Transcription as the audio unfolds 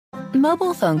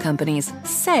Mobile phone companies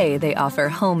say they offer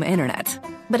home internet.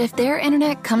 But if their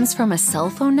internet comes from a cell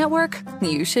phone network,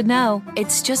 you should know.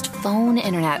 It's just phone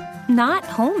internet, not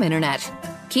home internet.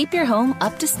 Keep your home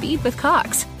up to speed with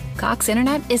Cox. Cox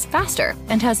internet is faster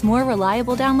and has more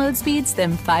reliable download speeds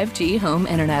than 5G home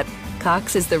internet.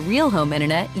 Cox is the real home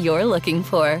internet you're looking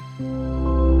for.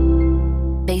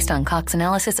 Based on Cox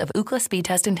analysis of Ookla speed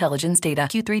test intelligence data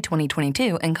Q3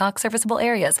 2022 and Cox serviceable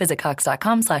areas, visit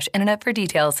cox.com/internet for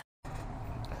details.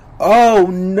 Oh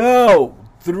no!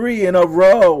 3 in a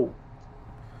row.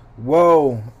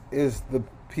 Whoa, is the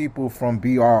people from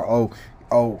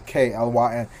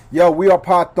BROOKLYN. Yo, we are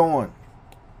popped on.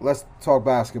 Let's talk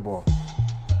basketball.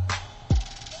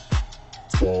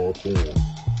 Pop on.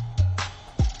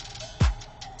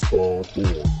 Pop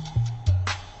on.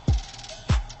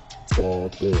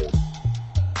 Pop on.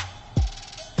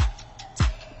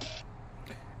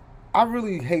 I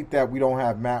really hate that we don't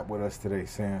have Matt with us today,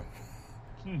 Sam.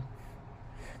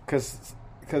 Because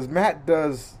Matt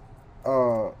does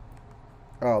loathing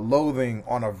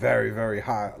on a very, very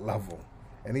high level.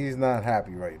 And he's not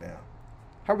happy right now.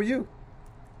 How are you?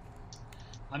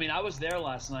 I mean, I was there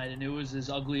last night, and it was as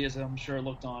ugly as I'm sure it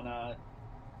looked on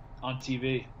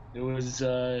TV. It was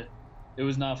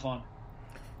not fun.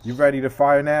 You ready to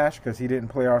fire Nash because he didn't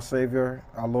play our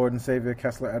Lord and Savior,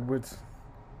 Kessler Edwards?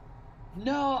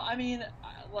 No, I mean,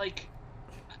 like,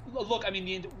 look, I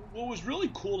mean, what was really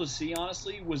cool to see,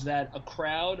 honestly, was that the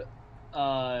crowd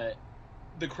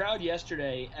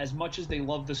yesterday, as much as they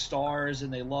love the stars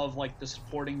and they love, like, the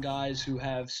supporting guys who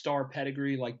have star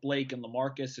pedigree, like Blake and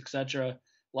LaMarcus, etc.,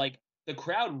 like, the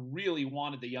crowd really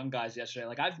wanted the young guys yesterday.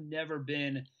 Like, I've never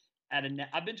been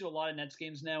I've been to a lot of Nets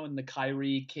games now in the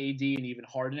Kyrie, KD, and even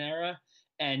Harden era.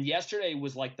 And yesterday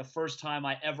was like the first time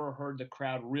I ever heard the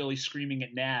crowd really screaming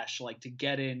at Nash, like to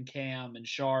get in Cam and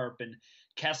Sharp and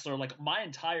Kessler. Like my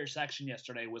entire section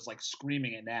yesterday was like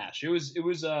screaming at Nash. It was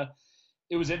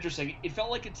interesting. It felt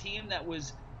like a team that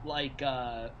was like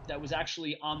that was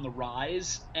actually on the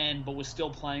rise but was still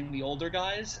playing the older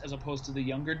guys as opposed to the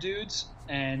younger dudes.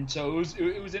 And so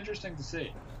it was interesting to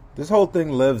see. This whole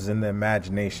thing lives in the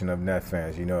imagination of Net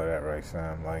fans. You know that, right,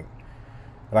 Sam?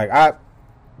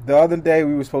 The other day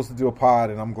we were supposed to do a pod,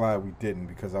 and I'm glad we didn't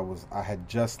because I had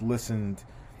just listened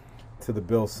to the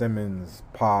Bill Simmons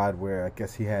pod where I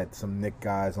guess he had some Knick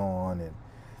guys on, and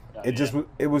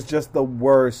it was just the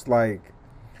worst. Like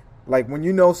when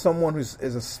you know someone is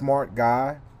a smart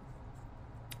guy,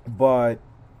 but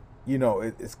you know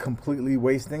it's completely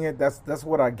wasting it. That's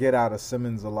what I get out of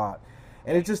Simmons a lot.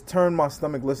 And it just turned my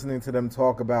stomach listening to them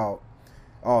talk about,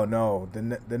 oh no, the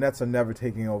Nets are never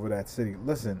taking over that city.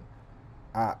 Listen,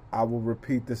 I will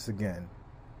repeat this again.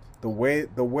 The way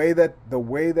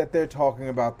that they're talking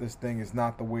about this thing is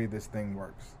not the way this thing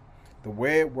works. The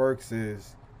way it works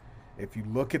is, if you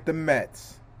look at the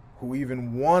Mets, who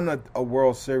even won a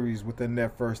World Series within their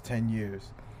first 10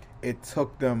 years, it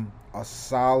took them a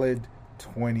solid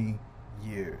 20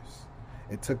 years.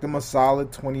 It took them a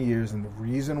solid 20 years, and the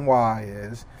reason why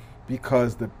is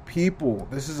because the people,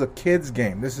 this is a kid's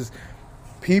game. This is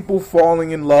people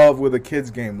falling in love with a kid's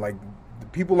game. Like,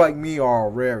 people like me are a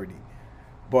rarity.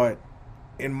 But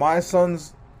in my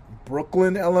son's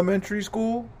Brooklyn elementary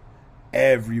school,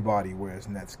 everybody wears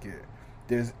Nets gear.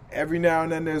 There's every now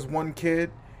and then there's one kid,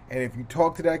 and if you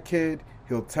talk to that kid,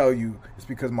 he'll tell you it's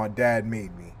because my dad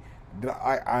made me.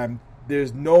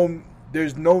 There's no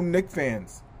Knick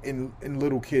fans in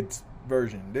little kids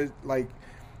version. There's like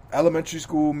elementary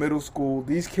school, middle school,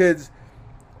 these kids,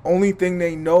 only thing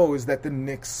they know is that the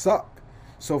Knicks suck.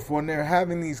 So when they're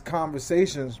having these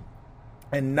conversations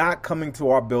and not coming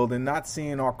to our building, not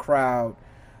seeing our crowd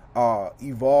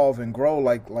evolve and grow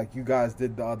like you guys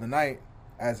did the other night,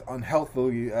 as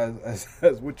unhealthily as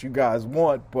what you guys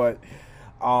want, but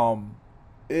I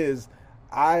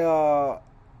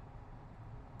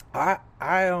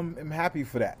am happy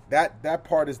for that. That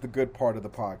part is the good part of the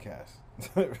podcast.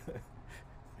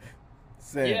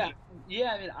 Sam.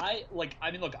 Yeah. I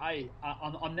mean, look,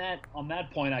 on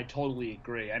that point, I totally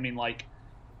agree. I mean, like,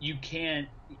 you can't.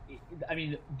 I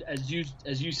mean, as you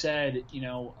said, you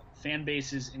know, fan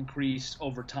bases increase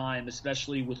over time,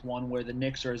 especially with one where the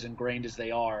Knicks are as ingrained as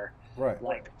they are. Right.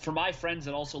 Like, for my friends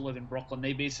that also live in Brooklyn,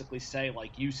 they basically say,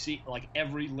 like, you see, like,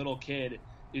 every little kid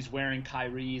is wearing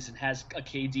Kyrie's and has a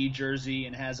KD jersey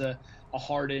and has a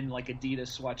Harden, like,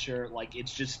 Adidas sweatshirt. Like,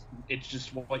 it's just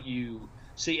what you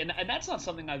see. And that's not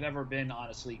something I've ever been,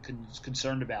 honestly,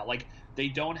 concerned about. Like, we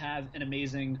don't have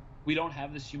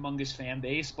this humongous fan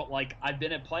base, but, like, I've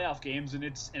been at playoff games and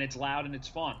it's loud and it's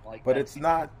fun. Like, but it's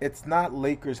not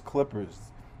Lakers Clippers.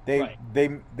 They right.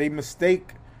 they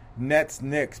mistake Nets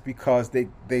Knicks because they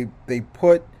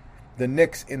put the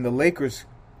Knicks in the Lakers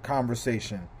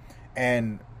conversation,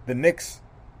 and the Knicks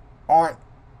aren't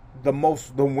the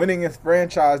winningest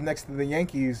franchise next to the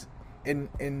Yankees in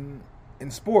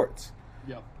sports.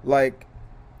 Yep. Like,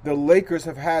 the Lakers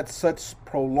have had such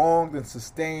prolonged and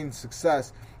sustained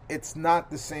success. It's not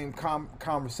the same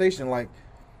conversation. Like,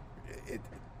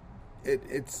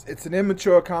 it's an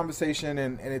immature conversation,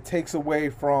 and it takes away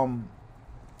from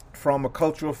a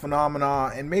cultural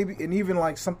phenomena, and even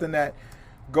like something that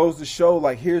goes to show,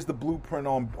 like, here's the blueprint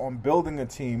on building a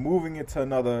team, moving it to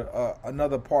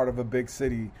another part of a big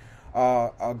city,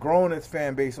 growing its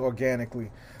fan base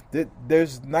organically.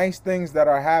 There's nice things that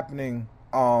are happening,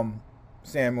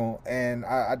 Samuel, and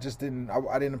I just didn't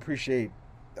appreciate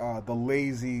the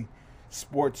lazy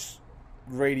sports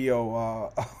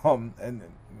radio, and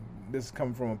this is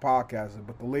coming from a podcaster,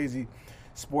 but the lazy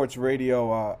sports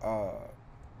radio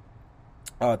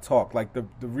talk. Like, the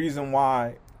reason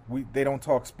why they don't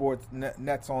talk sports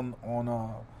nets on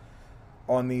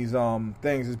these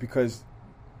things is because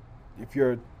if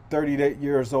you're 30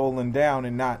 years old and down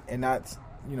and not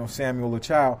Samuel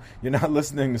Child, you're not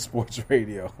listening to sports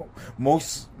radio.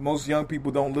 Most young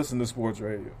people don't listen to sports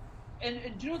radio. And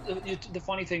you know the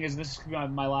funny thing is, and this is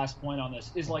my last point on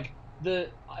this, is like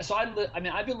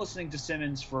I've been listening to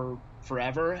Simmons for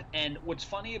forever, and what's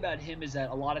funny about him is that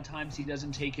a lot of times he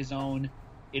doesn't take his own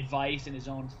advice and his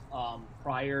own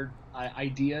prior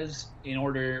ideas in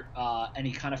order, and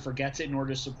he kind of forgets it in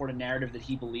order to support a narrative that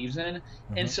he believes in.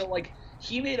 Mm-hmm. And so, like,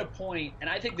 he made a point, and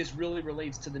I think this really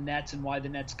relates to the Nets and why the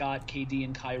Nets got KD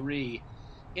and Kyrie,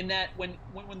 in that when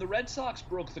the Red Sox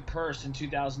broke the curse in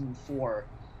 2004,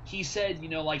 he said,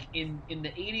 like, in the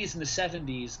 80s and the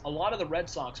 70s, a lot of the Red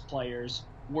Sox players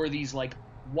were these, like,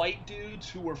 white dudes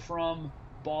who were from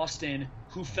Boston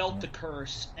who felt the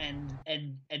curse, and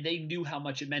they knew how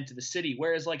much it meant to the city.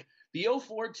 Whereas, like, the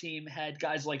 04 team had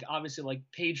guys like, obviously, like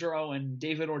Pedro and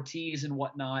David Ortiz and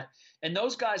whatnot, and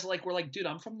those guys, like, were like, dude,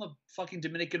 I'm from the fucking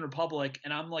Dominican Republic,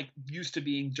 and I'm, like, used to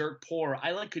being dirt poor.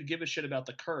 I, like, could give a shit about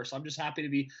the curse. I'm just happy to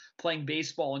be playing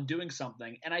baseball and doing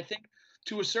something. And I think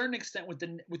to a certain extent with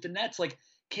the Nets, like,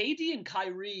 KD and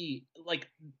Kyrie, like,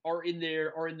 are in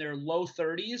their low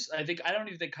 30s. I don't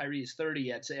even think Kyrie is 30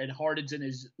 yet, and Harden's in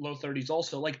his low 30s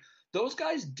also. Like, those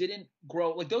guys didn't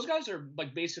grow. Like, those guys are,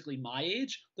 like, basically my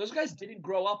age. Those guys didn't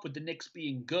grow up with the Knicks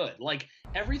being good. Like,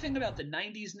 everything about the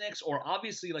 90s Knicks, or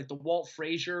obviously, like, the Walt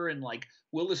Frazier and, like,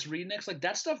 Willis Reed Knicks, like,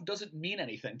 that stuff doesn't mean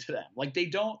anything to them. Like, they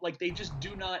just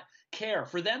do not care.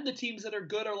 For them, the teams that are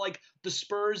good are, like, the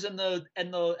Spurs and the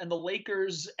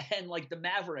Lakers and, like, the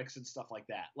Mavericks and stuff like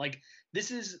that. Like,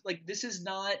 this is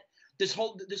not this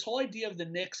whole idea of the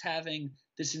Knicks having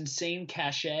this insane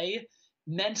cachet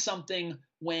meant something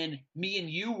when me and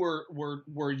you were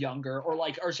younger,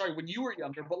 when you were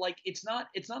younger, but, like, it's not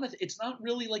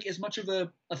really, like, as much of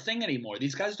a thing anymore.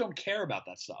 These guys don't care about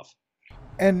that stuff.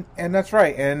 And that's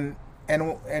right. And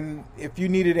if you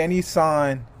needed any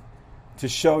sign to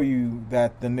show you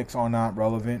that the Knicks are not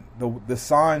relevant, the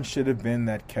sign should have been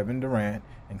that Kevin Durant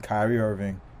and Kyrie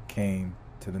Irving came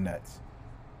to the Nets.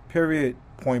 Period.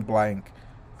 Point blank.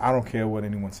 I don't care what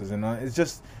anyone says. And it's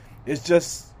just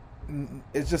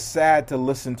sad to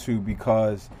listen to,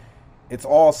 because it's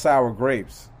all sour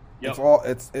grapes. Yep.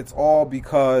 It's all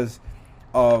because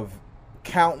of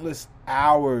countless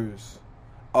hours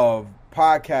of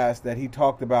podcasts that he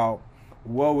talked about.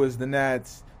 Woe is the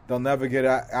Nets. They'll never get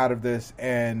out of this,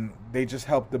 and they just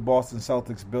helped the Boston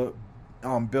Celtics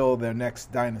build their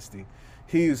next dynasty.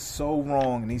 He is so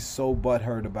wrong, and he's so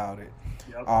butthurt about it.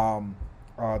 Yep.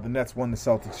 The Nets won the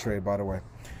Celtics trade, by the way.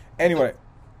 Anyway,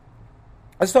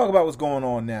 let's talk about what's going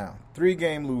on now.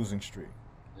 3-game losing streak.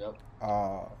 Yep.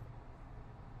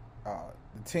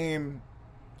 The team,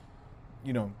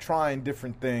 trying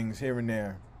different things here and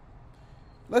there.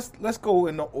 Let's go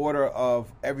in the order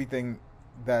of everything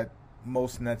that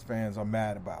most Nets fans are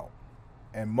mad about,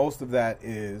 and most of that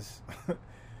is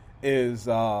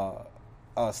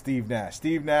Steve Nash.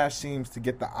 Steve Nash seems to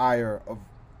get the ire of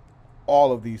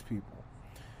all of these people,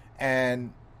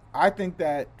 and I think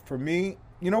that, for me,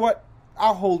 you know what?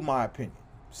 I'll hold my opinion.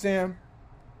 Sam,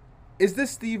 is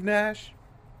this Steve Nash?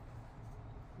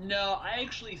 No, I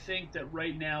actually think that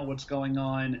right now what's going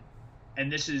on,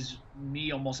 and this is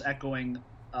me almost echoing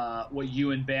what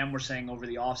you and Bam were saying over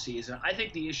the offseason. I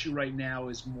think the issue right now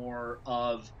is more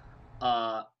of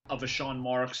a Sean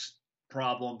Marks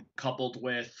problem, coupled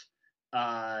with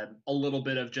a little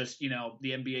bit of just, the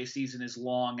NBA season is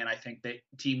long, and I think that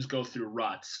teams go through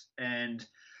ruts. And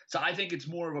so I think it's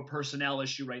more of a personnel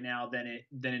issue right now than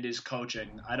it is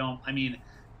coaching.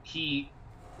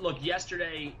 look,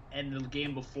 yesterday and the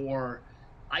game before,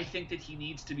 I think that he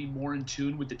needs to be more in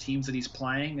tune with the teams that he's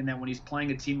playing, and then when he's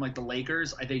playing a team like the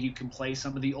Lakers, I think you can play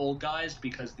some of the old guys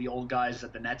because the old guys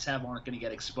that the Nets have aren't going to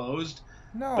get exposed.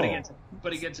 No.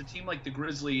 But against a team like the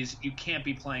Grizzlies, you can't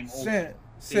be playing old.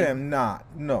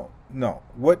 No.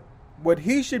 What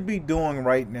he should be doing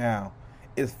right now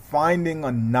is finding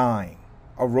a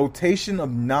rotation of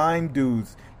 9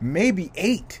 dudes, maybe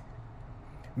 8,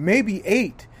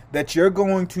 that you're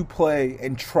going to play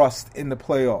and trust in the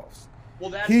playoffs.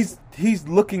 Well, he's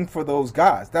looking for those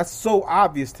guys. That's so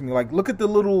obvious to me. Like, look at the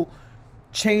little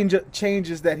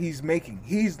changes that he's making.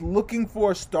 He's looking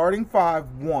for a starting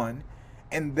 5-1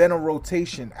 and then a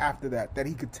rotation after that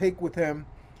he could take with him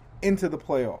into the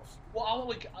playoffs.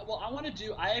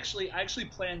 I actually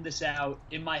planned this out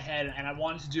in my head, and I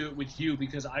wanted to do it with you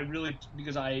because I know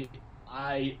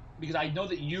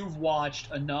that you've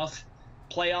watched enough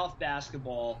playoff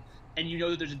basketball, and you know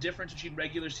that there's a difference between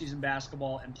regular season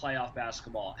basketball and playoff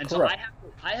basketball. And Correct.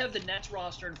 So I have the Nets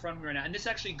roster in front of me right now, and this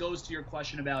actually goes to your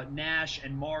question about Nash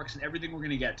and Marks and everything we're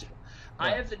going to get to.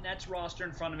 Right. I have the Nets roster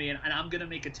in front of me, and I'm going to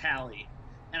make a tally.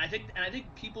 And I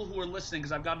think people who are listening,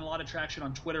 because I've gotten a lot of traction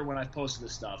on Twitter when I've posted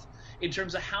this stuff, in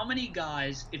terms of how many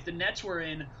guys, if the Nets were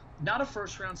in not a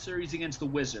first-round series against the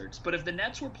Wizards, but if the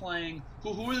Nets were playing,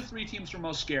 who are the 3 teams we're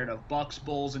most scared of? Bucks,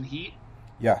 Bulls, and Heat?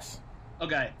 Yes.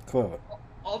 Okay. Clearly.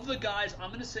 Of the guys, I'm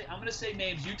gonna say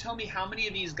names. You tell me how many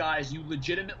of these guys you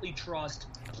legitimately trust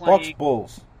playing. Bucks,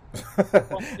 Bulls.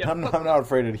 I'm not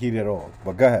afraid of the Heat at all.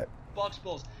 But go ahead. Bucks,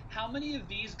 Bulls. How many of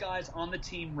these guys on the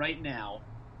team right now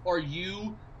are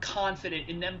you confident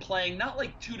in them playing not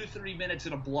like 2 to 3 minutes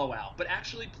in a blowout, but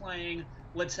actually playing,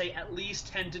 let's say, at least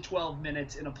 10 to 12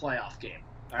 minutes in a playoff game?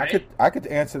 All right? I could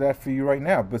answer that for you right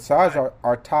now. Besides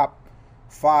our top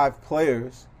 5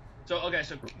 players. So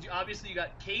obviously you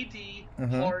got KD,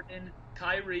 Harden,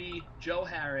 Kyrie, Joe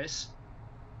Harris,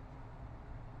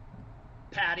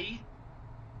 Patty.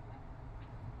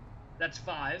 That's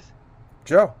 5.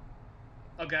 Joe.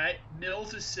 Okay,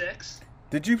 Mills is 6.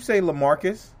 Did you say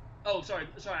LaMarcus? Oh, sorry,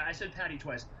 I said Patty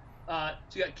twice. So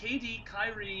you got KD,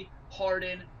 Kyrie,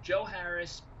 Harden, Joe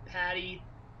Harris, Patty,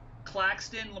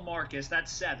 Claxton, LaMarcus.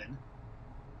 That's 7.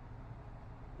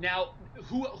 Now,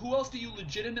 who else do you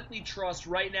legitimately trust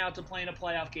right now to play in a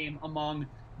playoff game among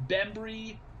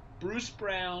Bembry, Bruce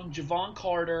Brown, Javon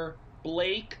Carter,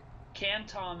 Blake, Cam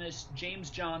Thomas,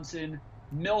 James Johnson,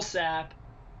 Millsap,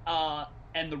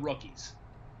 and the rookies?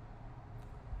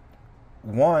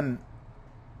 One,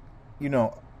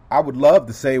 I would love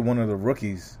to say one of the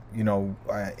rookies.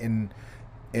 In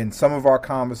some of our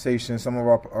conversations, some of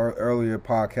our earlier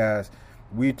podcasts,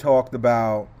 we talked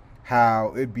about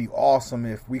how it'd be awesome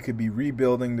if we could be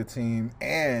rebuilding the team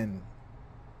and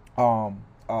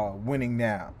winning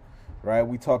now, right?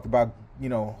 We talked about,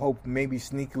 hope maybe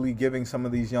sneakily giving some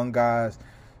of these young guys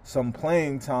some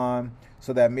playing time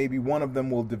so that maybe one of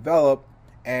them will develop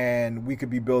and we could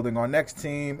be building our next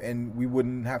team and we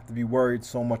wouldn't have to be worried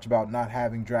so much about not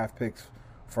having draft picks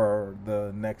for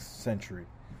the next century.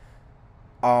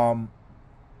 The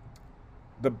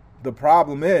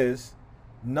problem is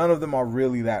none of them are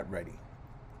really that ready.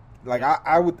 Like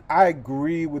I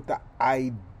agree with the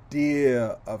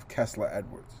idea of Kessler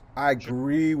Edwards. I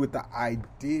agree with the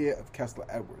idea of Kessler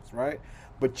Edwards, right?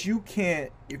 But you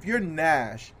can't, if you're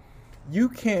Nash, you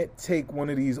can't take one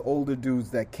of these older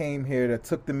dudes that came here, that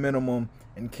took the minimum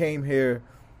and came here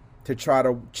to try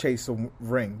to chase a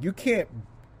ring. You can't.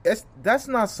 That's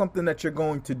not something that you're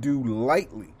going to do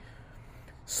lightly.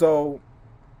 So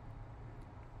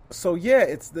yeah,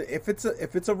 if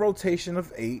it's a rotation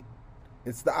of 8,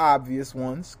 it's the obvious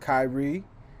ones: Kyrie,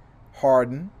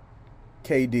 Harden,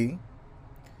 KD.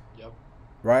 Yep.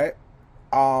 Right.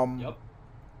 Yep.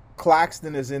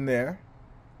 Claxton is in there.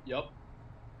 Yep.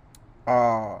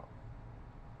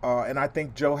 And I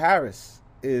think Joe Harris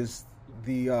is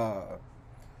the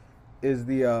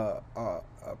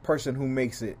person who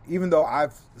makes it. Even though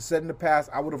I've said in the past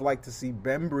I would have liked to see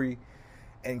Bembry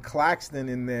and Claxton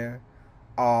in there.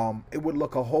 It would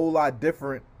look a whole lot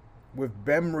different with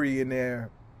Bembry in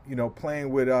there, playing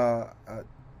with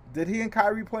did he and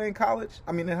Kyrie play in college?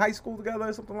 I mean, in high school together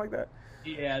or something like that?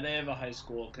 Yeah, they have a high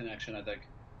school connection, I think.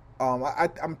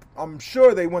 I'm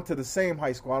sure they went to the same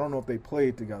high school. I don't know if they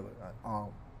played together.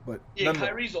 But yeah,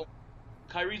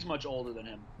 Kyrie's much older than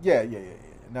him. Yeah.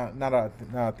 Now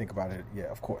I think about it, yeah,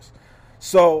 of course.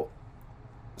 So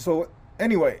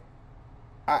anyway,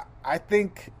 I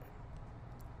think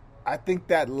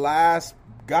that last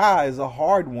guy is a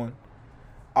hard one,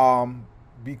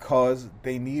 because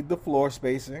they need the floor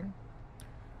spacing.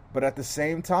 But at the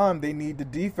same time, they need the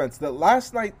defense.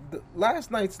 Last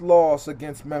night's loss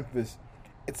against Memphis,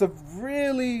 it's a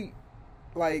really,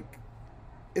 like,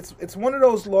 it's one of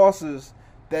those losses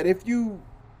that if you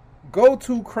go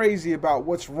too crazy about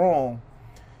what's wrong,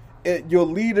 you'll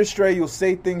lead astray, you'll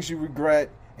say things you regret,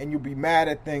 and you'll be mad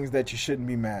at things that you shouldn't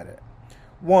be mad at.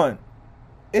 One,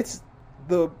 it's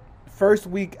the first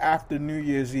week after New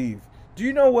Year's Eve. Do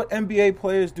you know what NBA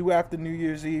players do after New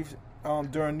Year's Eve,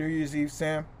 during New Year's Eve,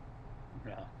 Sam?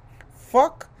 Yeah.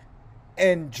 Fuck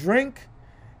and drink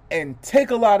and take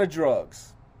a lot of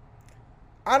drugs.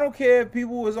 I don't care if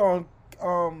people was on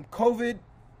COVID,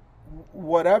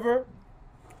 whatever.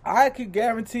 I can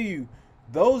guarantee you,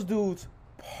 those dudes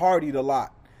partied a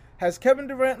lot. Has Kevin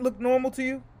Durant looked normal to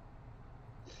you?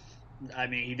 I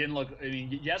mean, he didn't look. I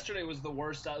mean, yesterday was the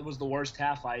worst. It was the worst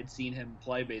half I had seen him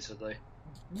play, basically.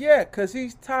 Yeah, because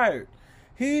he's tired.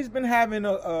 He's been having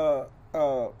a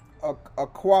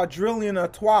quadrillion a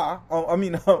trois. I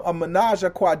mean, a menage a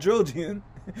quadrillion,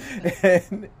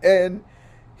 and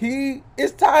he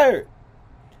is tired.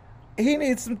 He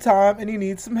needs some time and he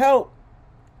needs some help.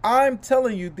 I'm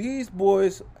telling you, these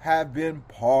boys have been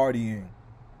partying,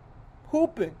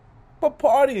 hooping, but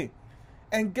partying,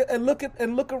 and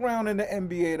look around in the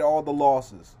NBA at all the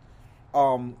losses,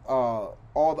 all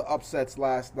the upsets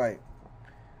last night.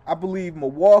 I believe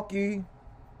Milwaukee.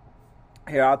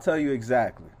 Here, I'll tell you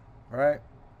exactly. Right,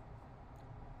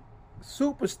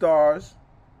 superstars.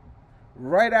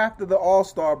 Right after the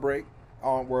All-Star break,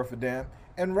 aren't worth a damn,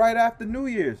 and right after New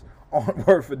Year's, aren't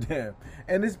worth a damn.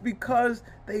 And it's because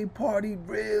they partied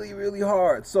really, really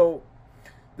hard. So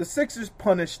the Sixers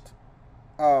punished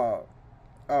the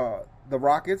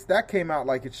Rockets. That came out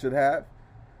like it should have.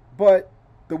 But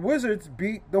the Wizards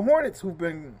beat the Hornets, who've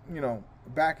been,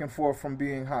 back and forth from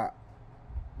being hot.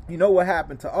 You know what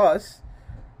happened to us,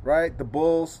 right? The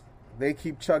Bulls, they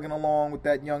keep chugging along with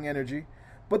that young energy.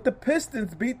 But the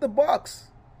Pistons beat the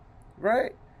Bucks,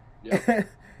 right? Yep.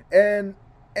 and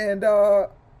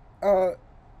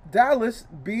Dallas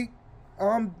beat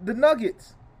the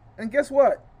Nuggets. And guess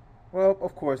what? Well,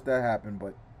 of course that happened,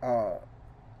 but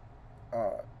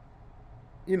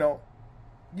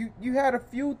you had a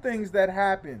few things that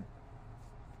happened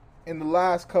in the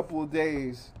last couple of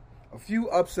days, a few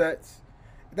upsets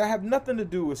that have nothing to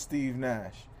do with Steve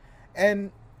Nash.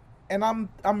 And I'm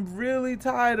really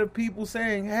tired of people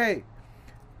saying, "Hey,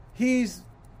 he's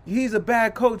a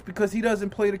bad coach because he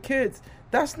doesn't play the kids."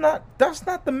 That's not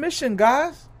the mission,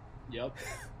 guys. Yep.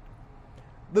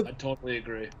 I totally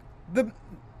agree.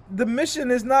 The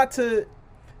mission is not to,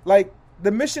 like,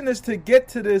 the mission is to get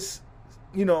to this,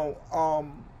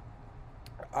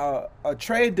 a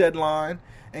trade deadline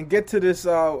and get to this,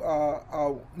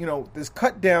 this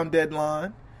cut down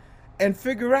deadline and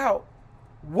figure out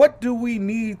what do we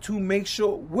need to make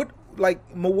sure,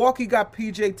 Milwaukee got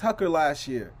PJ Tucker last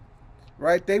year,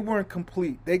 right? They weren't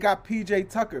complete. They got PJ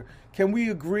Tucker. Can we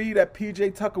agree that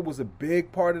PJ Tucker was a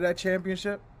big part of that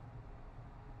championship?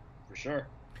 For sure.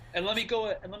 And let me go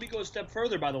a step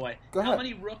further, by the way. Go ahead. How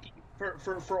many rookie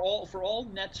for all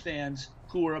Nets fans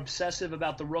who are obsessive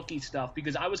about the rookie stuff,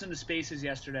 because I was in the spaces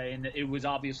yesterday and it was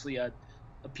obviously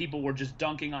people were just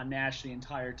dunking on Nash the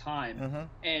entire time. Mm-hmm.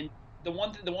 And the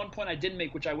one point I didn't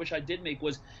make, which I wish I did make,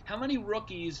 was how many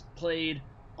rookies played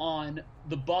on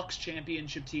the Bucks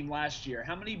championship team last year?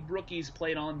 How many rookies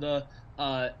played on the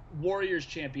Warriors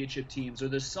championship teams or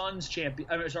the Suns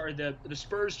the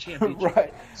Spurs championship?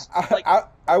 Right.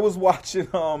 I was watching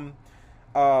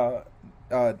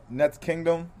Nets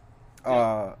Kingdom,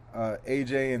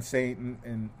 AJ and Saint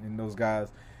and those guys,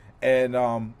 and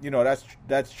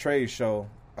that's Trey's show.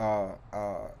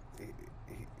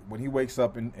 When he wakes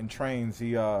up and trains,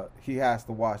 he has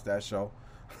to watch that show,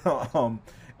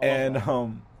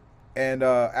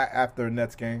 after a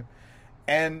Nets game,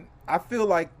 and I feel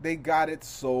like they got it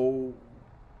so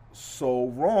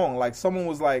wrong. Like, someone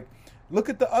was like, look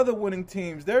at the other winning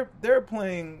teams. They're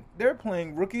playing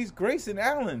rookies. Grayson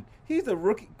Allen, he's a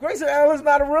rookie. Grayson Allen's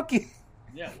not a rookie.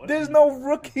 Yeah, there's no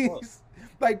rookies.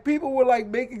 Like, people were like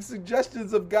making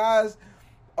suggestions of guys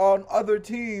on other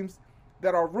teams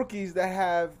that are rookies that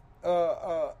have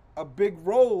a big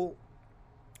role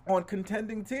on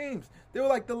contending teams. They were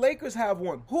like, the Lakers have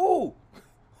one. Who?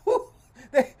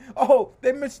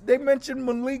 They mentioned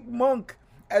Malik Monk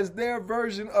as their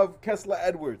version of Kessler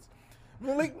Edwards.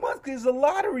 Malik Monk is a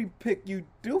lottery pick, you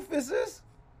doofuses.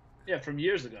 Yeah, from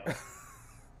years ago.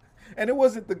 And it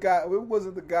wasn't the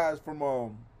guys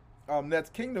from Nets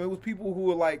Kingdom. It was people who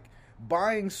were like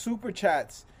buying super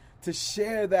chats to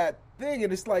share that thing,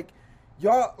 and it's like,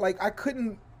 y'all, like, I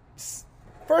couldn't.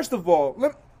 First of all,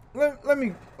 let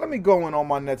me go in on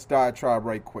my Nets diatribe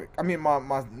right quick. I mean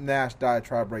my Nash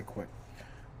diatribe right quick.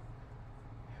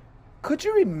 Could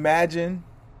you imagine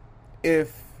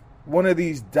if one of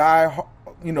these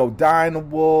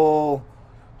dyed-in-the-wool,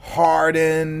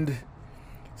 hardened,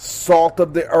 salt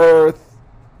of the earth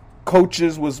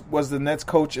coaches was the Nets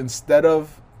coach instead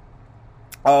of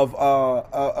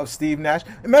Steve Nash? As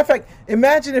a matter of fact,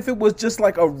 imagine if it was just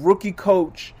like a rookie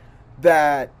coach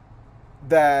that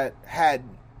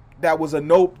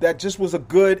just was a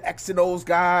good X and O's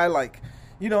guy, like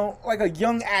a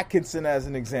young Atkinson as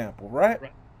an example, right?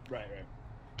 Right.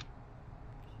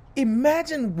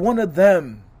 Imagine one of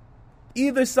them,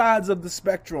 either sides of the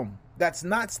spectrum, that's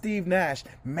not Steve Nash,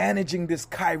 managing this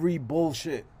Kyrie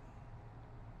bullshit.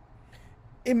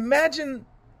 Imagine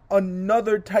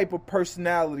another type of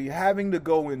personality having to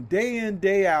go in,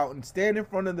 day out, and stand in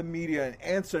front of the media and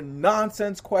answer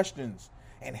nonsense questions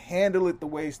and handle it the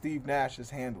way Steve Nash has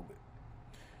handled it.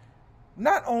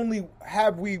 Not only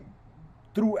have we,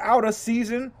 throughout a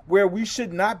season where we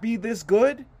should not be this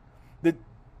good,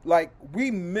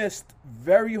 we missed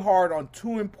very hard on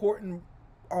two important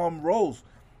roles.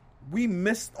 We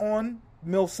missed on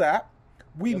Millsap.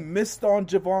 We missed on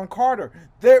Javon Carter.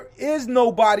 There is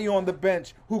nobody on the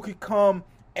bench who could come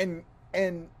and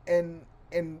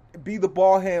be the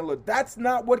ball handler. That's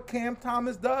not what Cam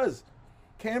Thomas does.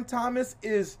 Cam Thomas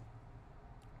is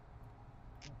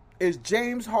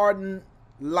James Harden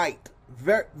light.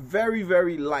 Very, very,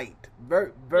 very light.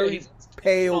 Very, very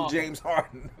pale James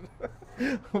Harden.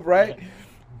 Right?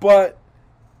 But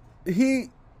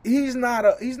he's not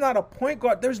a point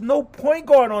guard. There's no point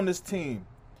guard on this team.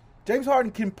 James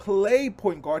Harden can play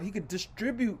point guard. He can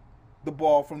distribute the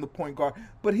ball from the point guard,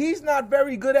 but he's not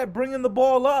very good at bringing the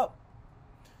ball up.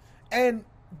 And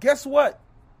guess what?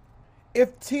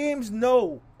 If teams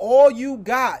know all you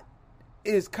got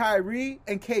is Kyrie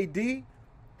and KD,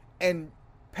 and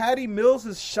Patty Mills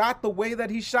has shot the way that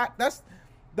he shot, that's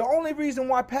the only reason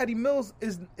why Patty Mills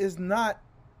is not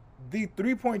the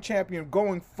three-point champion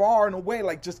going far and away,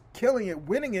 like just killing it,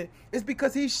 winning it, is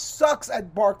because he sucks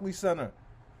at Barclays Center.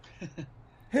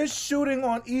 His shooting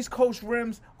on East Coast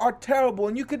rims are terrible,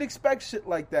 and you could expect shit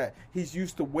like that. He's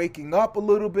used to waking up a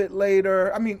little bit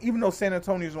later. I mean, even though San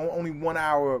Antonio's only 1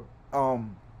 hour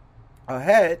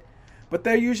ahead, but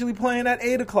they're usually playing at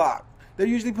 8 o'clock. They're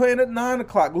usually playing at 9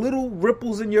 o'clock. Little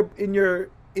ripples in your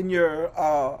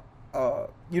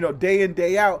day in,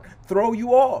 day out throw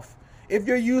you off. If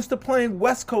you're used to playing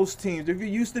West Coast teams, if you're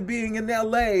used to being in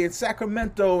LA and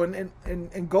Sacramento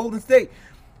and Golden State,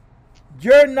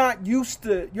 you're not used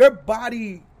to your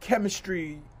body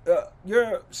chemistry,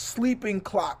 your sleeping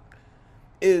clock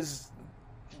is,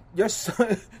 your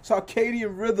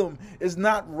circadian rhythm is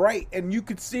not right. And you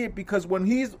could see it because when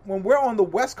we're on the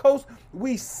West Coast,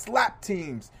 we slap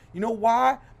teams. You know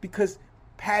why? Because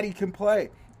Patty can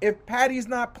play. If Patty's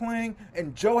not playing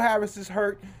and Joe Harris is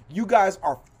hurt, you guys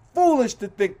are foolish to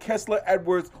think Kessler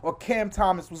Edwards or Cam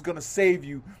Thomas was going to save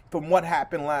you from what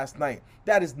happened last night.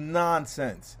 That is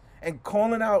nonsense. And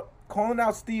calling out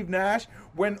Steve Nash,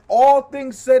 when all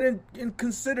things said and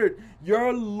considered,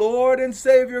 your Lord and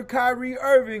Savior Kyrie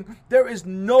Irving, there is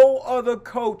no other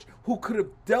coach who could have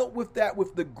dealt with that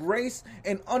with the grace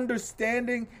and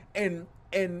understanding and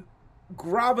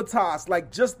gravitas,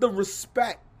 like just the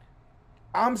respect.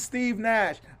 I'm Steve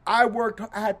Nash. I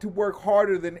had to work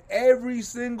harder than every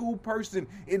single person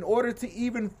in order to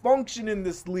even function in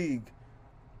this league.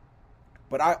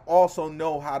 But I also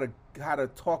know how to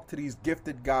talk to these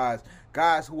gifted guys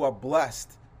who are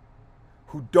blessed,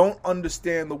 who don't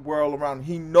understand the world around him.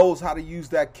 He knows how to use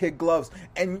that kid gloves.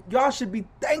 And y'all should be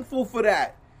thankful for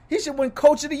that. He should win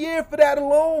Coach of the Year for that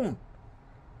alone.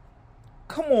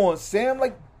 Come on, Sam.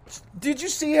 Like, did you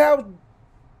see how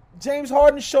James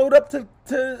Harden showed up to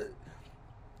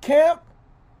camp?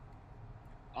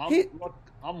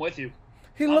 I'm with you.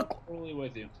 I'm totally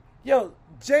with you. Yo,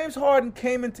 James Harden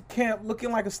came into camp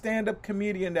looking like a stand-up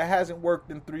comedian that hasn't worked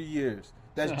in 3 years.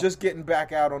 That's just getting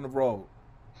back out on the road.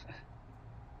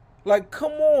 Like,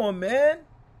 come on, man.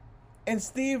 And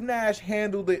Steve Nash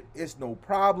handled it. It's no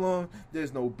problem.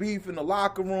 There's no beef in the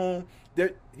locker room.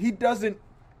 He doesn't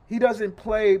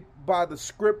play by the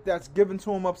script that's given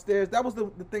to him upstairs. That was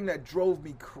the thing that drove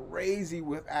me crazy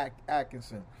with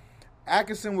Atkinson.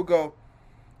 Atkinson would go,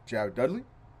 Jared Dudley,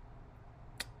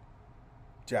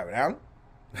 Jared Allen,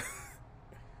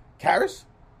 Karras.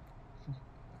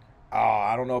 Oh,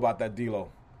 I don't know about that D-Lo.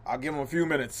 I'll give him a few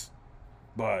minutes,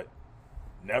 but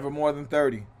never more than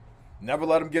 30. Never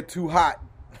let him get too hot.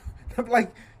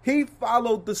 Like, he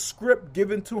followed the script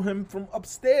given to him from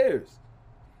upstairs.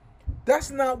 That's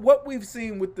not what we've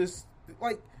seen with this.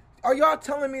 Like, Are y'all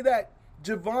telling me that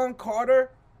Javon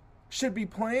Carter should be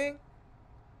playing?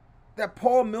 That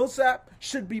Paul Millsap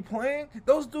should be playing?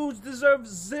 Those dudes deserve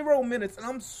 0 minutes, and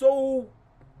I'm so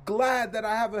glad that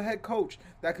I have a head coach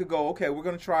that could go, okay, we're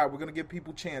gonna try, we're gonna give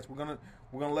people a chance, we're gonna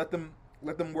let them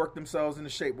work themselves into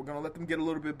shape, we're gonna let them get a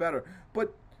little bit better.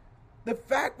 But the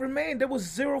fact remained, there was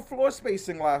 0 floor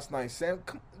spacing last night, Sam.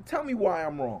 Tell me why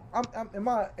I'm wrong. Am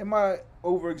I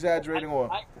over exaggerating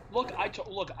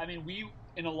I mean, we,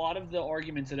 in a lot of the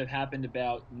arguments that have happened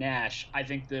about Nash, I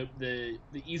think the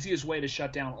easiest way to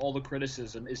shut down all the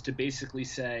criticism is to basically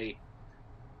say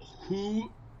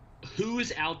who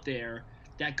is out there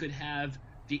that could have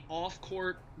the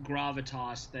off-court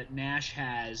gravitas that Nash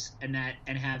has, and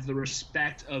have the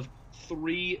respect of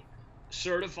 3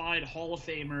 certified Hall of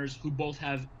Famers who both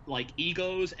have like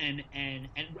egos and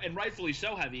rightfully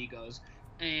so have egos,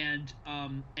 and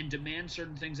demand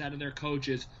certain things out of their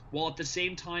coaches, while at the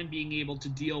same time being able to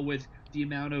deal with the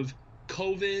amount of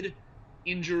COVID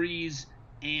injuries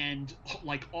and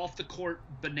like off the court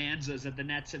bonanzas that the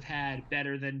Nets have had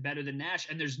better than Nash.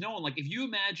 And there's no one, like, if you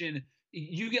imagine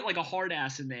you get like a hard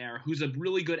ass in there who's a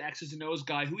really good X's and O's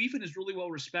guy who even is really well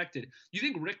respected. You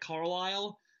think Rick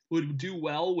Carlisle would do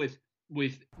well with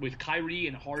Kyrie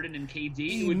and Harden and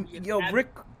KD? Rick,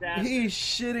 he's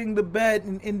shitting the bed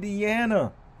in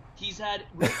Indiana.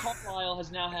 Rick Carlisle has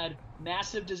now had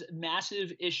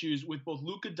massive issues with both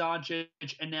Luka Doncic,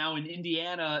 and now in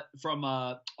Indiana, from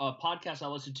a podcast I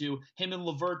listened to, him and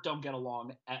LeVert don't get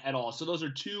along at all. So those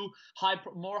are 2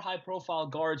 more high profile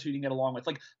guards who you can get along with.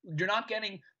 Like,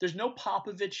 there's no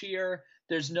Popovich here.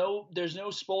 There's no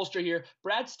Spoelstra here.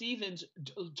 Brad Stevens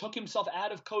took himself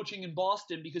out of coaching in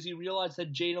Boston because he realized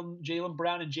that Jaylen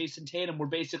Brown and Jason Tatum were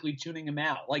basically tuning him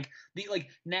out. Like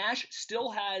Nash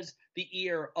still has the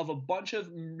ear of a bunch of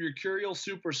mercurial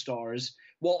superstars,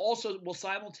 while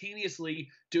simultaneously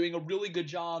doing a really good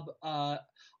job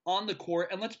on the court.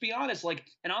 And let's be honest,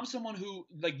 and I'm someone who,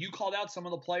 like, you called out some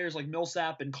of the players like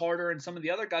Millsap and Carter and some of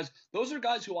the other guys. Those are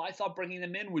guys who I thought bringing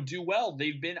them in would do well.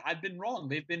 I've been wrong.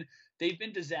 They've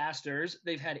been disasters.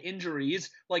 They've had injuries.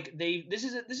 Like, this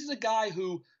is a guy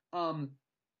who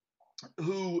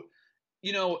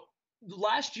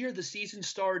last year the season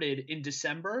started in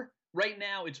December. Right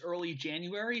now it's early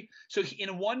January. So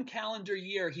in 1 calendar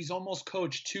year, he's almost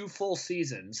coached 2 full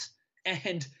seasons,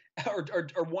 and or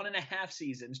 1.5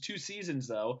 seasons, 2 seasons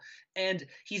though. And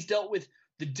he's dealt with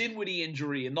the Dinwiddie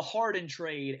injury and the Harden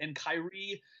trade, and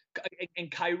Kyrie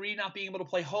not being able to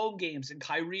play home games, and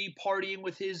Kyrie partying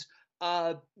with his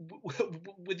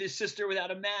sister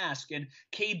without a mask, and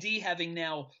KD having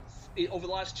now, over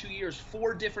the last 2 years,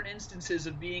 4 different instances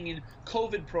of being in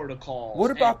COVID protocols.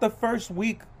 What about the first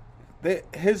week that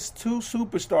his 2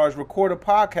 superstars record a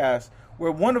podcast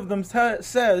where one of them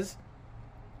says,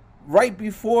 right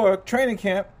before training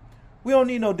camp, we don't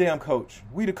need no damn coach.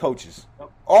 We the coaches.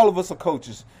 Yep. All of us are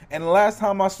coaches. And the last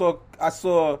time I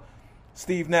saw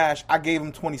Steve Nash, I gave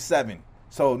him 27.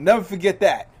 So never forget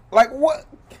that. Like, what?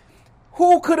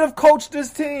 Who could have coached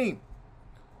this team?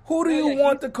 Who do you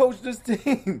want to coach this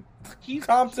team?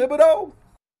 Tom Thibodeau?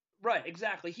 Right,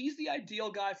 exactly. He's the ideal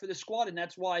guy for the squad, and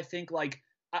that's why I think,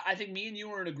 I think me and you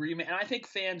are in agreement, and I think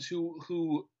fans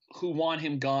who want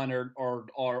him gone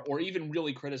or even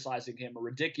really criticizing him are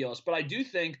ridiculous. But I do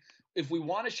think if we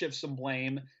want to shift some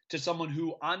blame to someone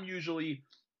who I'm usually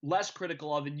less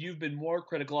critical of and you've been more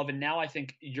critical of, and now I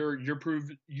think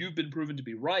you've been proven to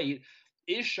be right,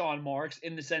 is Sean Marks,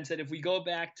 in the sense that if we go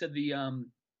back to the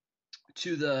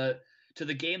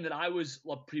game that I was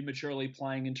prematurely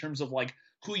playing, in terms of like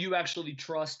who you actually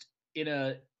trust in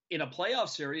a playoff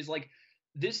series,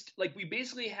 we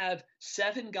basically have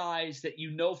 7 guys that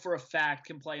you know for a fact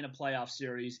can play in a playoff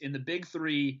series in the big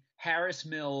 3: Harris,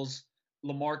 Mills,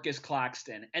 LaMarcus,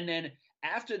 Claxton. And then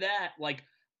after that,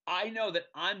 I know that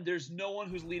there's no one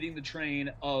who's leading the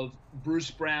train of Bruce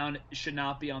Brown should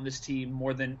not be on this team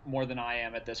more than I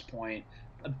am at this point.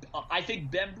 I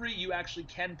think Bembry, you actually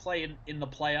can play in the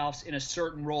playoffs in a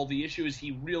certain role. The issue is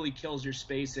he really kills your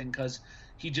spacing because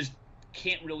he just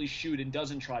can't really shoot and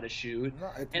doesn't try to shoot. No,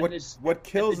 what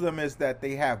kills them is that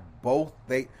they have both.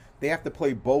 They have to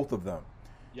play both of them.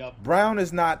 Yep. Brown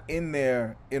is not in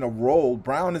there in a role.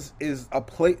 Brown is a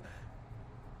play.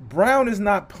 Brown is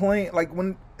not playing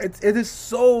when it is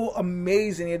so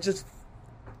amazing. It just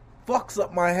fucks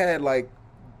up my head. I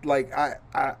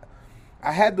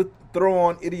had to throw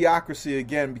on Idiocracy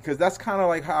again because that's kind of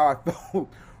like how I felt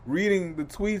reading the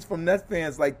tweets from Nets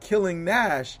fans killing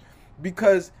Nash,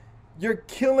 because you're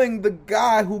killing the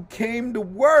guy who came to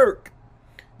work.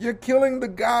 You're killing the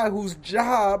guy whose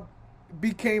job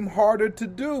became harder to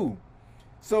do.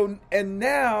 So, and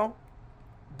now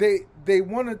they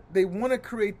want to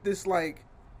create this like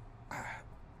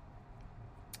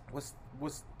what's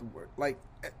the word, like,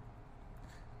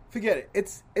 forget it.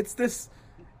 It's this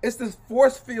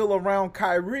force field around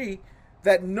Kyrie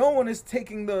that no one is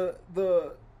taking the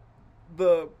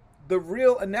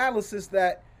real analysis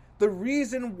that the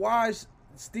reason why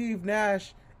Steve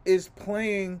Nash is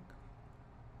playing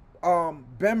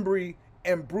Bembry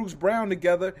and Bruce Brown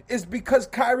together is because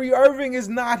Kyrie Irving is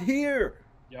not here.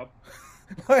 Yep.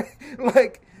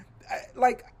 like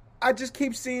I just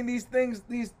keep seeing these things,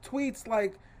 these tweets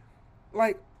like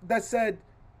that said,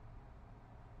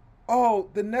 oh,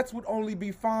 the Nets would only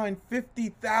be fined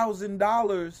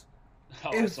 $50,000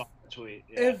 I saw the tweet.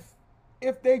 Yeah.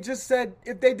 if they just said,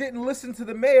 if they didn't listen to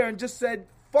the mayor and just said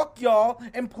fuck y'all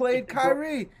and played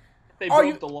Kyrie. They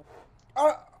broke the law.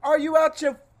 Are you out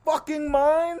your fucking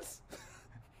minds?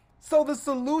 So the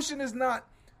solution is not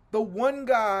the one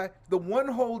guy, the one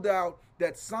holdout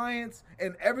that science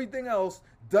and everything else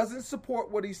doesn't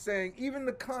support what he's saying. Even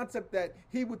the concept that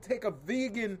he would take a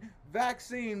vegan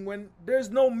vaccine when there's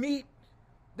no meat,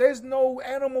 there's no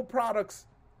animal products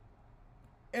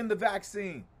in the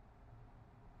vaccine.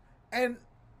 And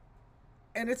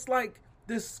it's like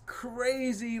this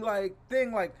crazy like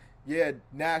thing like, yeah,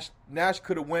 Nash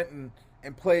could have went and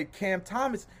played Cam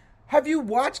Thomas. Have you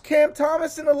watched Cam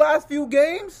Thomas in the last few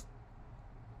games?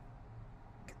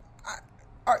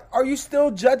 Are you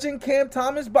still judging Cam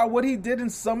Thomas by what he did in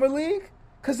Summer League?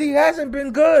 Because he hasn't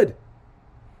been good.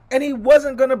 And he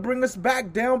wasn't going to bring us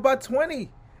back down by 20.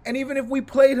 And even if we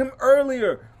played him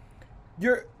earlier,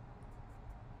 you're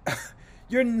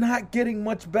not getting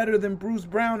much better than Bruce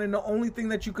Brown. And the only thing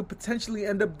that you could potentially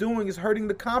end up doing is hurting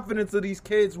the confidence of these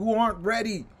kids who aren't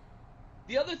ready.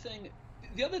 The other thing,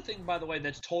 by the way,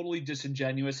 that's totally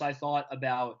disingenuous, I thought,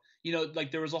 about,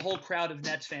 like there was a whole crowd of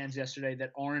Nets fans yesterday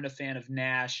that aren't a fan of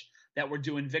Nash that were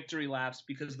doing victory laps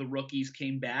because the rookies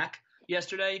came back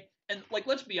yesterday. And, like,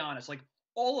 let's be honest, like,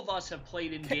 all of us have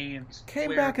played in games.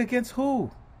 Came back against who?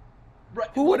 Right,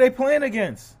 who were they playing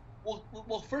against?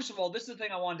 Well, first of all, this is the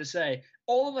thing I wanted to say.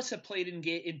 All of us have played in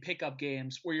pickup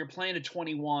games where you're playing a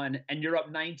 21 and you're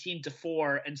up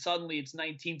 19-4, and suddenly it's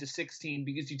 19-16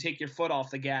 because you take your foot off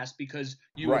the gas because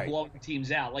you were blowing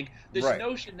teams out. Like this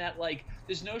notion that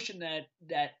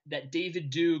David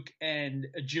Duke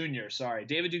Jr.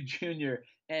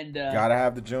 and gotta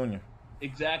have the junior.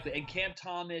 Exactly. And Cam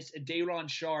Thomas and Day'Ron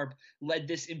Sharpe led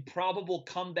this improbable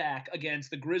comeback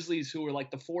against the Grizzlies, who were like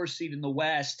the 4 seed in the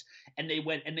West, and they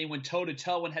went toe to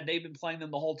toe, and had they been playing them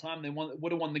the whole time, they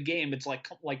would have won the game. It's like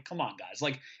come on, guys.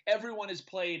 Like everyone has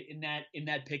played in that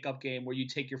pickup game where you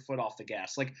take your foot off the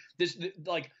gas. Like this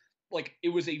like it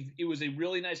was a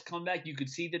really nice comeback. You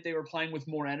could see that they were playing with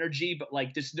more energy, but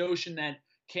like this notion that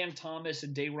Cam Thomas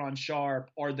and Day'Ron Sharpe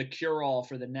are the cure all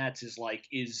for the Nets is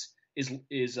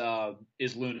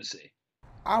lunacy.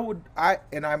 I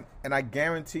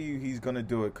guarantee you he's gonna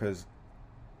do it because,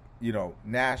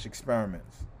 Nash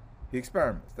experiments. He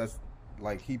experiments. That's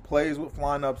like he plays with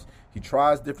lineups. He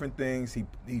tries different things. He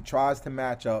tries to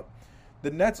match up.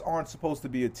 The Nets aren't supposed to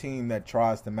be a team that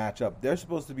tries to match up. They're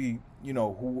supposed to be,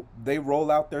 who they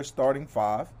roll out their starting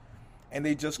five, and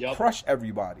they just crush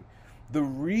everybody. The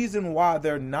reason why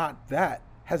they're not that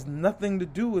has nothing to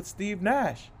do with Steve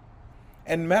Nash.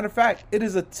 And matter of fact, it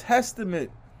is a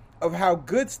testament of how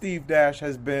good Steve Nash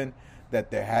has been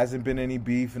that there hasn't been any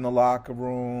beef in the locker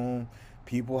room.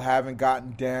 People haven't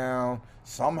gotten down.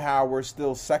 Somehow we're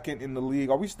still second in the league.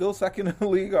 Are we still second in the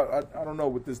league? I don't know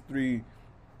with this 3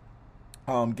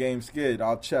 game skid.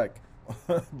 I'll check.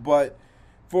 But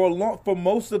for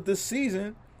most of this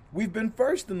season, we've been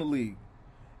first in the league.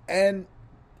 And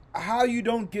how you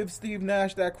don't give Steve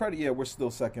Nash that credit? Yeah, we're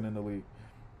still second in the league.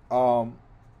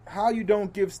 How you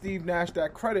don't give Steve Nash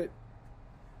that credit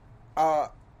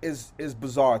is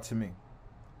bizarre to me.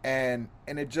 And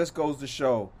it just goes to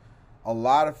show a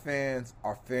lot of fans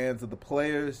are fans of the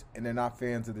players and they're not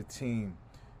fans of the team,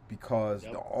 because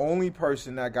the only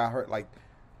person that got hurt, like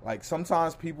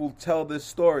sometimes people tell this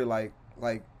story like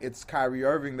it's Kyrie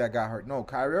Irving that got hurt. No,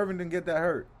 Kyrie Irving didn't get that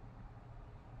hurt.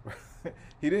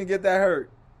 He didn't get that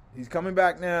hurt. He's coming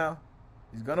back now.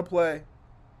 He's going to play.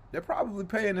 They're probably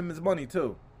paying him his money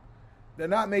too.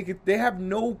 They have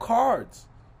no cards.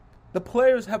 The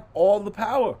players have all the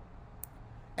power.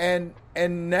 And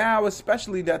now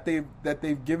especially that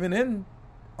they've given in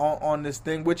on this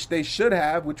thing, which they should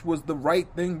have, which was the right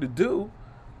thing to do.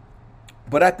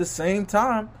 But at the same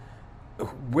time,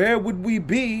 where would we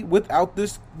be without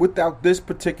this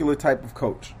particular type of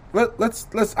coach? Let's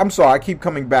I'm sorry, I keep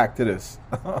coming back to this.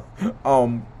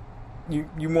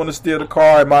 You want to steer the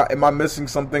car? Am I missing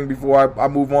something before I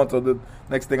move on to the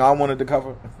next thing I wanted to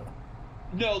cover?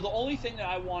 No, the only thing that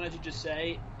I wanted to just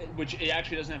say, which it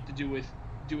actually doesn't have to do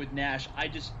with Nash,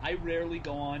 I rarely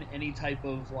go on any type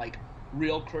of like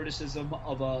real criticism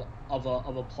of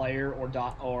a player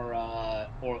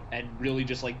or and really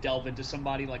just like delve into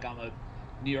somebody like I'm a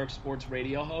New York sports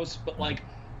radio host, but like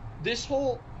this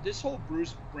whole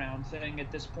Bruce Brown thing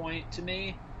at this point to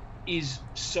me is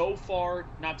so far,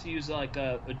 not to use like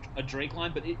a Drake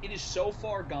line, but it is so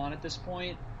far gone at this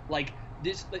point. Like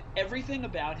this, like everything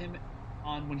about him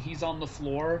on when he's on the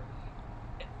floor.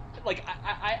 Like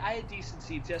I had decent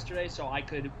seats yesterday, so I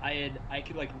could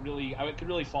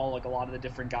really follow like a lot of the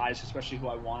different guys, especially who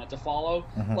I wanted to follow.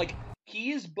 Mm-hmm. Like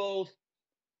he is both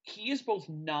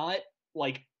not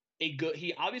like a good.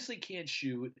 He obviously can't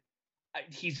shoot.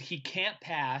 He can't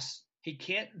pass. He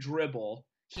can't dribble.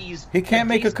 He can't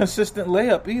make a consistent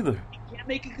layup either. He can't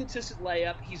make a consistent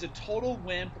layup. He's a total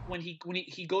wimp when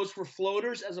he goes for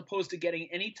floaters as opposed to getting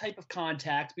any type of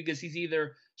contact because he's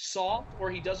either soft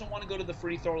or he doesn't want to go to the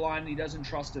free throw line and he doesn't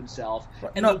trust himself.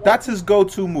 Right. And that's his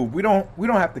go-to move. We don't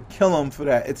have to kill him for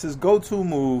that. It's his go-to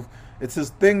move. It's his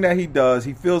thing that he does.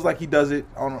 He feels like he does it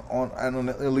on an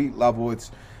elite level.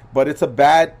 But it's a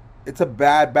bad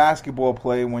basketball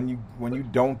play when you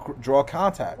don't draw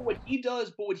contact. But what he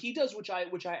does, which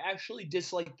I actually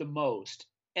dislike the most,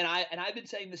 and I've been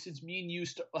saying this since me and you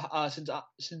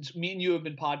since me and you have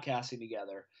been podcasting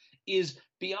together, is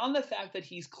beyond the fact that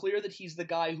he's clear that he's the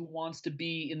guy who wants to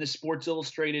be in the Sports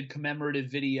Illustrated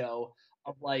commemorative video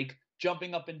of like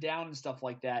jumping up and down and stuff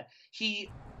like that.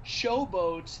 He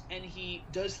showboats and he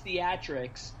does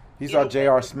theatrics. He's our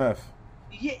J.R. Smith.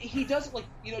 Yeah, he does like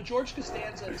George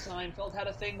Costanza and Seinfeld had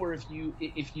a thing where if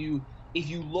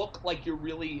you look like you're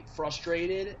really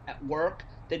frustrated at work,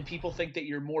 then people think that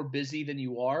you're more busy than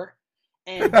you are,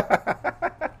 and Bruce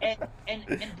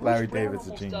Larry Brown David's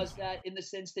a almost genius. does that in the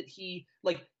sense that he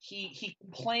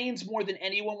complains more than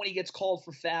anyone when he gets called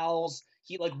for fouls.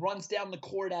 He like runs down the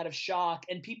court out of shock,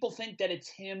 and people think that it's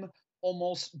him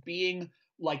almost being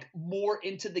like more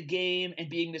into the game and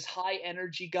being this high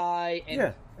energy guy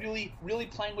and really, really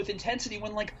playing with intensity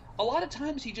when like a lot of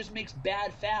times he just makes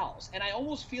bad fouls. And I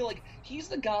almost feel like he's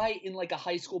the guy in like a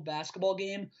high school basketball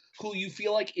game who you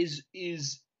feel like is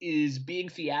being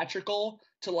theatrical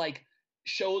to like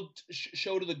show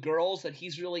to the girls that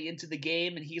he's really into the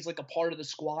game and he's like a part of the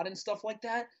squad and stuff like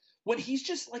that. When he's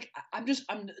just like,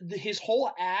 his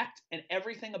whole act and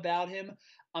everything about him,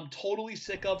 I'm totally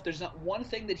sick of. There's not one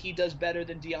thing that he does better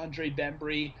than DeAndre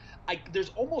Bembry.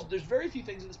 There's very few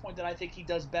things at this point that I think he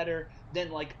does better than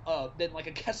like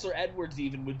a Kessler Edwards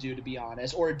even would do, to be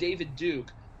honest, or a David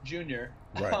Duke Jr.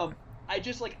 Right. I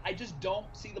just don't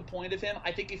see the point of him.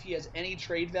 I think if he has any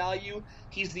trade value,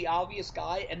 he's the obvious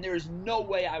guy, and there's no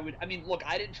way I would. I mean, look,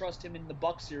 I didn't trust him in the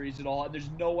Bucks series at all, and there's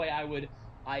no way I would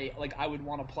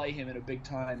want to play him in a big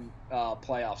time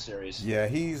playoff series. Yeah,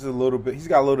 he's got a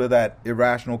little of that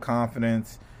irrational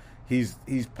confidence. He's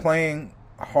playing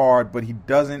hard, but he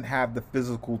doesn't have the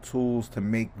physical tools to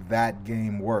make that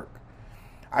game work.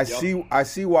 I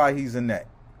see why he's a net.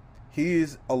 I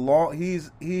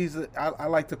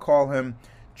like to call him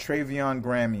Travion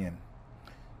Gramian.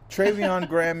 Travion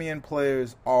Gramian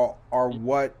players are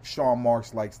what Sean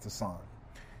Marks likes to sign.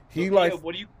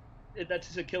 That's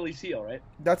his Achilles heel, right?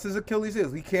 That's his Achilles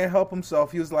heel. He can't help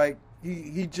himself. He was like,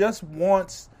 he just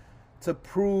wants to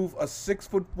prove a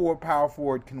 6'4" power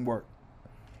forward can work.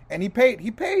 And he paid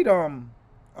Brown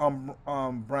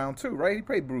too, right? He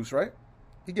paid Bruce, right?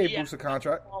 He gave Bruce a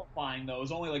contract. Qualifying though, it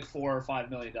was only like $4 or $5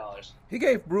 million. He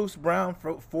gave Bruce Brown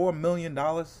for $4 million.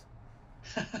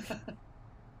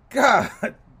 God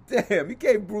damn, he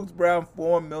gave Bruce Brown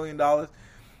 $4 million.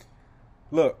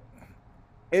 Look,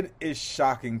 it is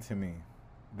shocking to me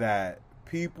that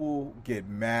people get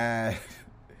mad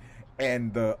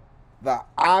and the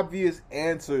obvious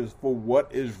answers for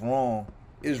what is wrong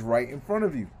is right in front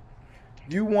of you.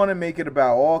 You want to make it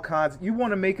about all kinds. You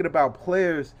want to make it about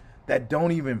players that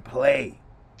don't even play.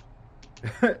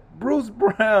 Bruce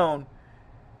Brown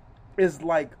is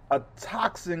like a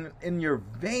toxin in your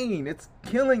vein. It's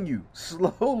killing you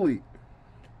slowly.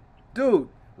 Dude,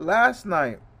 last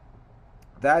night,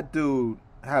 that dude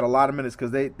had a lot of minutes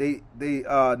because they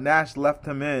Nash left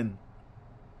him in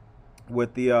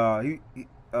with the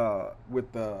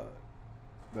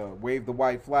wave the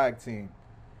white flag team.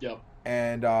 Yep.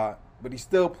 And but he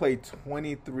still played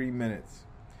 23 minutes.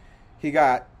 He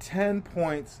got 10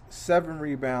 points, 7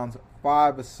 rebounds,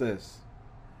 5 assists.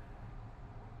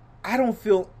 I don't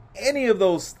feel any of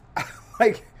those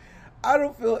I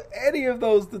don't feel any of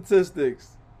those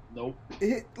statistics. Nope.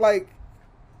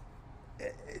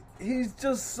 He's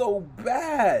just so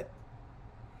bad.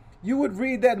 You would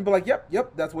read that and be like, yep,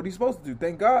 that's what he's supposed to do.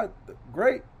 Thank God.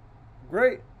 Great.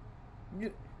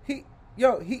 He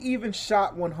even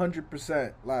shot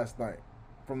 100% last night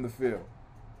from the field.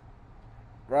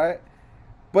 Right?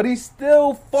 But he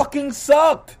still fucking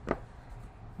sucked.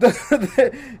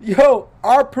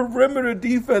 Our perimeter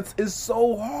defense is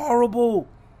so horrible.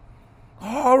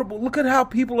 Horrible. Look at how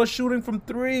people are shooting from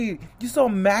three. You saw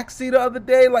Maxey the other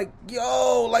day.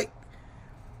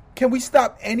 Can we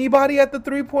stop anybody at the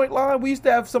 3-point line? We used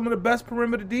to have some of the best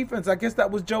perimeter defense. I guess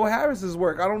that was Joe Harris's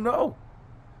work. I don't know.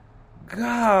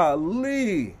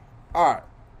 Golly. All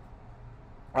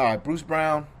right, Bruce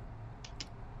Brown.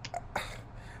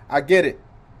 I get it.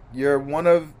 You're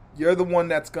the one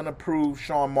that's gonna prove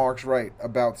Sean Marks right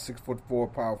about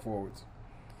 6'4" power forwards.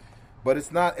 But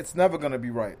it's never gonna be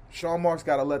right. Sean Marks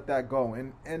gotta let that go.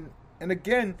 And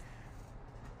again,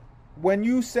 when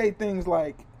you say things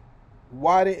like,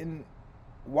 why did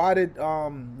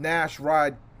Nash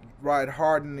ride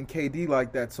Harden and KD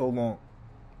like that so long?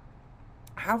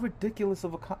 How ridiculous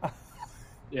of a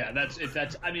Yeah, that's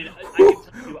I mean, I can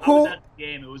tell you, I was at the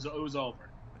game, it was over.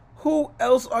 Who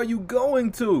else are you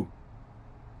going to?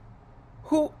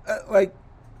 Who I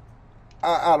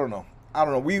don't know.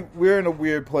 We're in a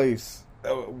weird place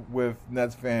with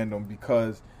Nets fandom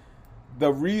because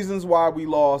the reasons why we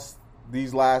lost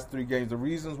these last 3 games, the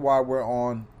reasons why we're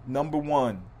on number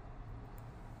 1,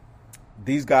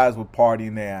 these guys were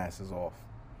partying their asses off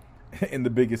in the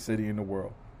biggest city in the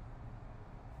world.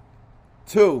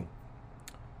 2,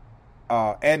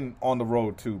 and on the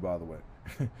road too, by the way.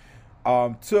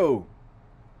 2,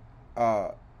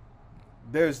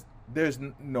 there's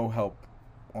no help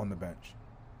on the bench,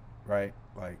 right?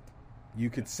 Like, you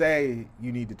could say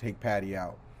you need to take Patty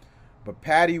out, but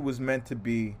Patty was meant to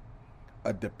be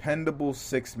a dependable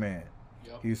 6-man.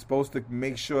 Yep. He's supposed to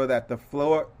make sure that the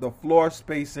floor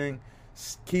spacing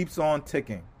keeps on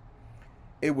ticking.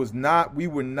 We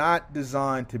were not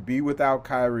designed to be without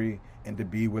Kyrie and to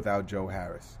be without Joe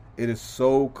Harris. It is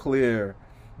so clear.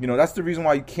 That's the reason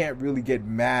why you can't really get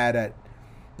mad at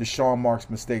the Sean Marks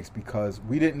mistakes, because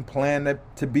we didn't plan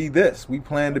to be this. We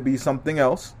planned to be something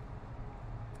else.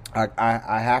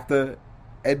 I have to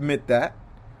admit that.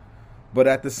 But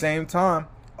at the same time,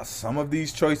 some of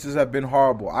these choices have been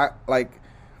horrible.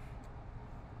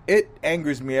 It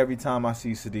angers me every time I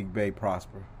see Saddiq Bey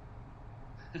prosper.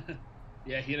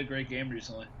 Yeah, he had a great game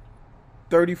recently.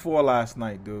 34 last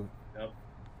night, dude. Yep.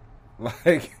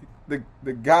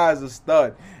 The guy's a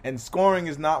stud, and scoring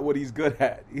is not what he's good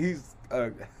at. He's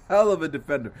a hell of a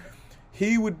defender.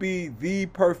 He would be the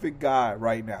perfect guy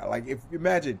right now. If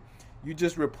imagine you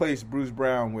just replace Bruce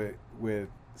Brown with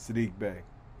Saddiq Bey.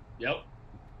 Yep.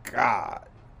 God,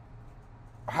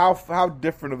 how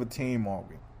different of a team are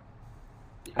we?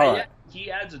 All right.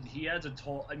 He adds a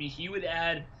total. I mean, he would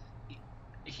add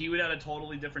a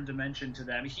totally different dimension to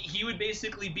them. He would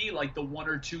basically be like the 1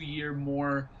 or 2 year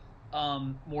more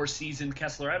seasoned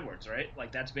Kessler Edwards, right?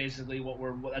 Like that's basically what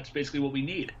we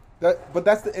need.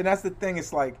 That's the thing.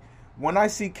 It's like when I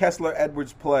see Kessler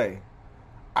Edwards play,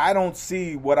 I don't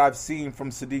see what I've seen from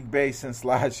Saddiq Bey since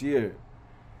last year.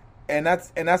 And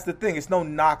that's the thing. It's no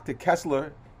knock to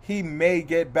Kessler. He may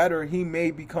get better. He may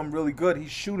become really good.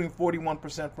 He's shooting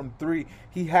 41% from 3.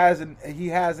 He has an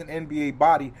NBA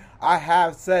body. I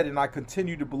have said, and I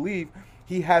continue to believe,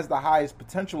 he has the highest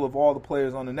potential of all the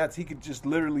players on the Nets. He could just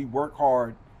literally work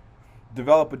hard,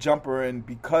 develop a jumper, and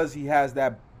because he has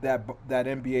that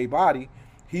NBA body,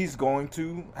 he's going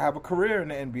to have a career in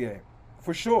the NBA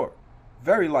for sure,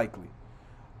 very likely.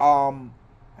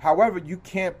 However, you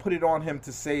can't put it on him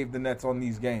to save the Nets on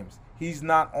these games. He's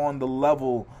not on the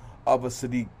level of a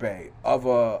Saddiq Bey, of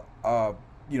a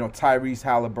Tyrese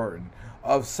Halliburton,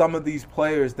 of some of these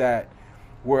players that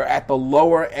were at the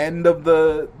lower end of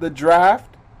the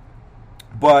draft,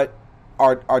 but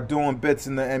are doing bits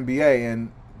in the NBA,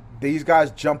 and these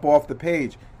guys jump off the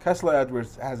page. Kessler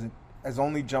Edwards has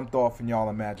only jumped off in y'all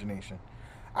imagination.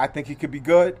 I think he could be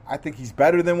good. I think he's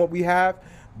better than what we have.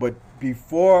 But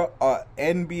before an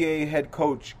NBA head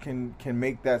coach can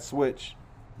make that switch,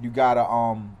 you gotta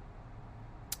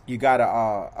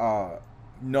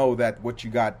know that what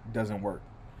you got doesn't work.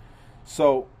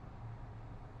 So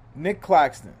Nick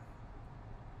Claxton,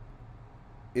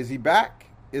 is he back?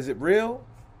 Is it real?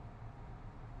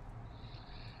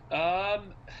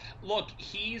 Look,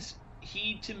 he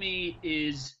to me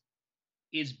is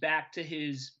back to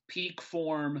his peak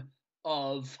form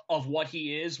of what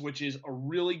he is, which is a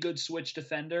really good switch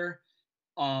defender.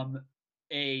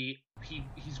 He's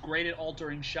great at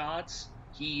altering shots.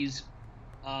 He's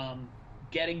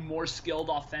getting more skilled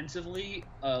offensively,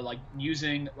 like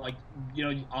using like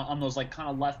on those like kind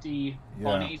of lefty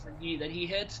bunnies that he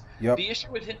hits. Yep. The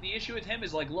issue with him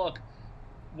is like, look,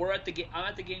 I'm at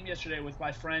the game yesterday with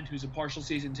my friend who's a partial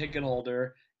season ticket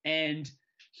holder, and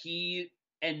he's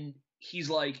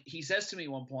like, he says to me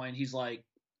at one point, he's like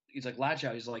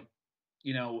Latchow, he's like,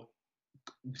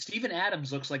 Steven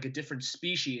Adams looks like a different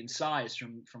species in size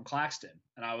from Claxton.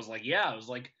 And I was like, yeah, I was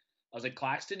like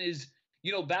Claxton is,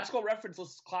 Basketball Reference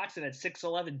lists Claxton at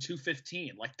 6'11",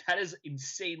 215. Like, that is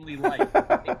insanely light.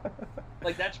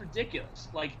 like that's ridiculous.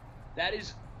 Like, that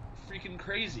is freaking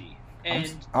crazy.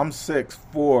 And I'm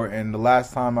 6'4", and the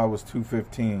last time I was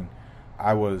 215,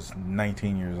 I was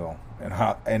 19 years old.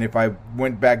 And if I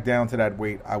went back down to that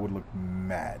weight, I would look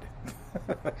mad.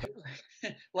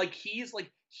 He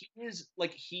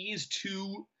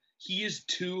is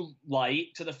too light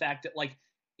to the fact that, like,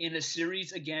 in a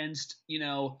series against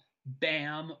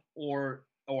Bam or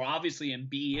obviously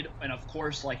Embiid, and of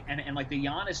course like and like the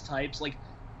Giannis types, like,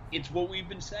 it's what we've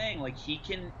been saying, like he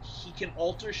can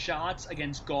alter shots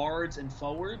against guards and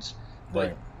forwards, but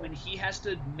right. When he has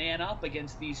to man up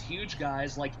against these huge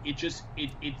guys, like,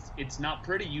 it's not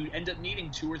pretty. You end up needing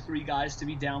 2 or 3 guys to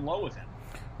be down low with him.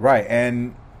 Right,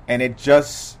 and it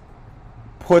just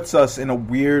puts us in a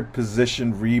weird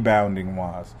position rebounding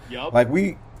wise. Yep. Like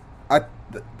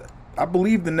I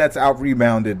believe the Nets out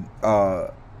rebounded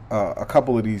a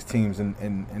couple of these teams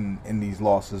in these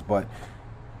losses, but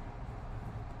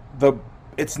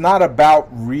it's not about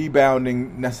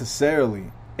rebounding necessarily.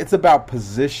 It's about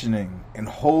positioning and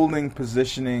holding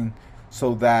positioning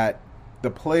so that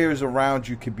the players around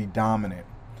you can be dominant.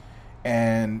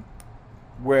 And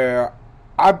where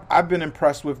I've been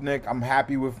impressed with Nick, I'm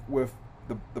happy with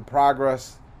the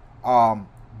progress,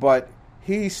 but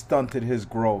he stunted his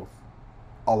growth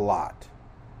a lot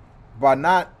by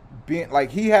not being like,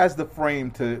 he has the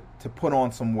frame to put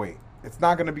on some weight. It's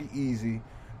not going to be easy,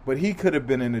 but he could have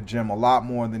been in the gym a lot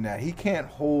more than that. He can't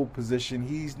hold position.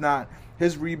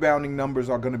 His rebounding numbers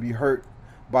are going to be hurt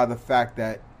by the fact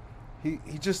that he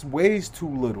just weighs too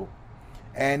little,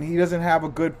 and he doesn't have a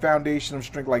good foundation of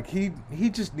strength. Like, he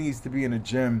just needs to be in the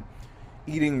gym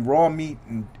eating raw meat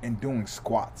and doing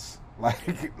squats.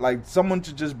 Like someone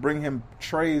should just bring him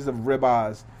trays of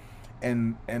ribeyes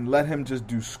and let him just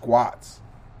do squats.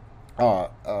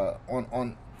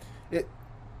 On it.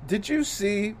 Did you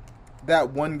see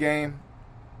that one game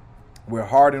where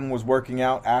Harden was working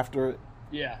out after it?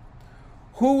 Yeah.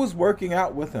 Who was working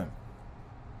out with him?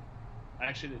 I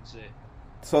actually didn't see it.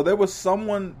 So there was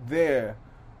someone there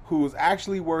who was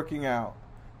actually working out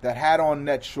that had on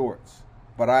net shorts,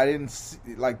 but I didn't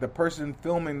see, like, the person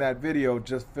filming that video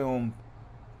just filmed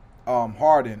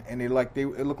Harden, and it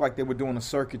looked like they were doing a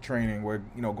circuit training where,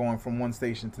 going from one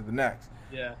station to the next.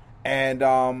 Yeah. And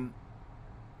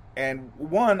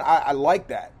one, I like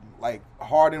that. Like,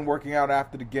 Harden working out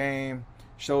after the game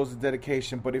shows the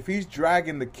dedication. But if he's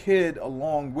dragging the kid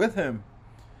along with him,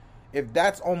 if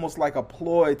that's almost like a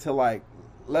ploy to, like,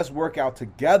 let's work out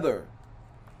together,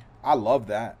 I love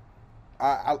that.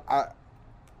 How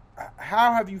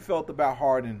have you felt about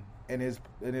Harden and his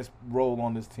role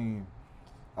on this team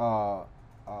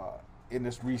in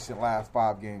this recent last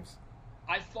 5 games?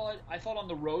 I thought on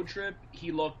the road trip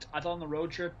he looked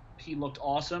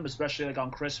awesome, especially like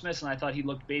on Christmas, and I thought he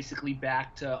looked basically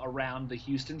back to around the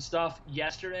Houston stuff.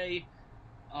 Yesterday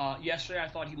I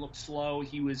thought he looked slow.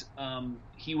 He was an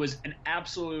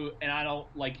absolute, and I don't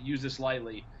use this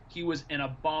lightly, he was an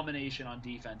abomination on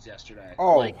defense yesterday.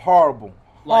 Oh, horrible.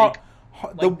 The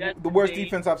worst Bain,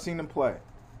 defense I've seen him play.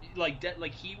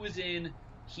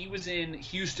 He was in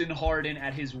Houston Harden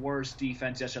at his worst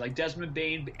defense yesterday. Like, Desmond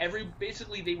Bain,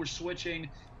 basically they were switching,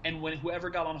 and when whoever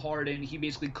got on Harden, he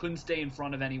basically couldn't stay in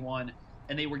front of anyone,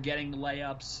 and they were getting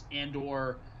layups and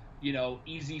or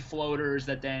easy floaters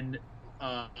that then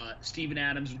Steven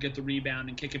Adams would get the rebound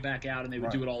and kick it back out, and they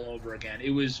would do it all over again. It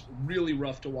was really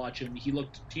rough to watch him. He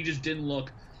just didn't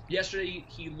look. Yesterday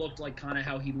he looked like kind of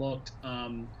how he looked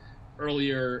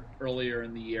earlier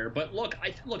in the year. But look,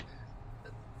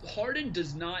 Harden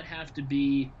does not have to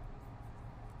be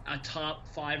a top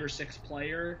 5 or 6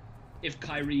 player if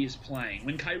Kyrie is playing.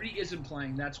 When Kyrie isn't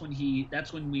playing, that's when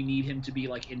we need him to be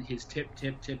like in his tip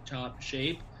top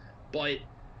shape. But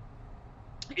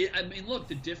look,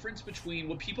 the difference between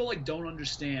what people don't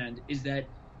understand is that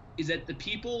the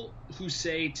people who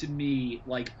say to me,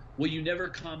 like, well, you never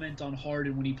comment on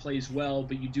Harden when he plays well,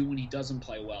 but you do when he doesn't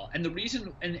play well. And the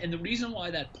reason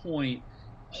why that point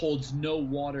holds no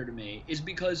water to me is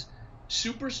because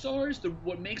superstars,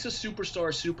 what makes a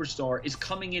superstar is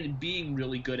coming in and being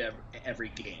really good every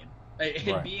game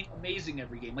and being amazing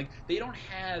every game. Like, they don't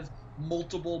have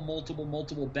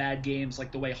multiple bad games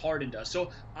like the way Harden does. So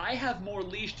I have more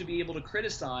leash to be able to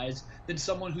criticize than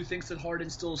someone who thinks that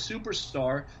Harden's still a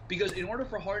superstar, because in order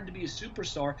for Harden to be a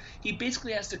superstar, he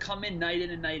basically has to come in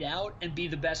and night out and be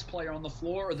the best player on the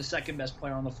floor or the second best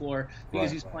player on the floor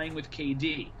because he's playing with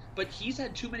KD. But he's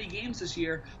had too many games this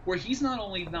year where he's not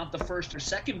only not the first or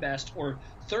second best or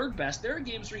third best, there are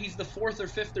games where he's the fourth or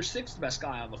fifth or sixth best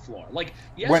guy on the floor. Like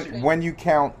yesterday, when you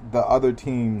count the other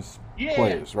team's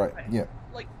players, right? Yeah.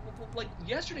 Like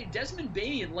yesterday, Desmond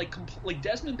Bane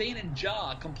and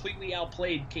Ja completely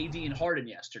outplayed KD and Harden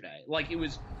yesterday. Like, it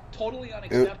was totally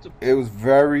unacceptable. It was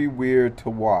very weird to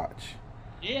watch.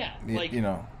 Yeah, like,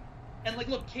 and like,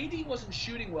 look, KD wasn't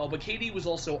shooting well, but KD was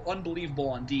also unbelievable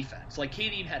on defense. Like,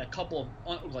 KD had a couple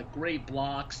of great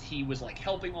blocks. He was like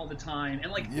helping all the time,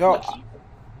 and like, I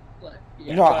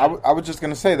was just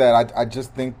gonna say that I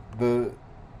just think the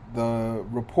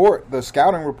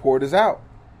scouting report is out.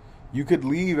 You could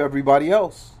leave everybody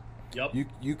else. Yep.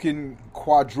 You can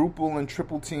quadruple and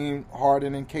triple team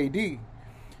Harden and KD,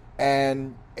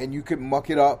 and you could muck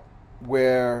it up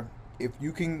where if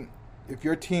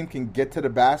your team can get to the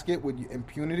basket with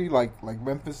impunity like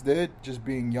Memphis did, just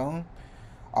being young,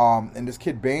 and this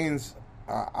kid Baines,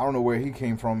 I don't know where he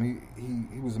came from.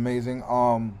 He was amazing.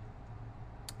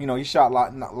 He shot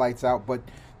lights out, but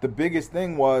the biggest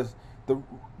thing was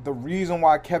the reason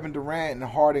why Kevin Durant and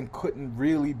Harden couldn't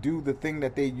really do the thing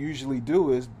that they usually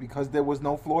do is because there was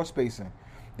no floor spacing.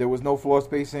 There was no floor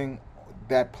spacing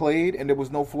that played, and there was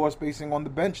no floor spacing on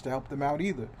the bench to help them out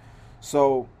either.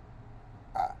 So,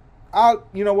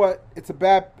 you know what? It's a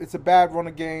bad run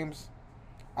of games.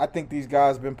 I think these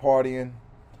guys been partying,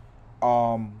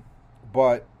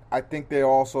 but I think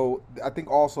also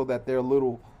that they're a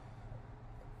little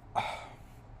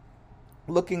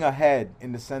looking ahead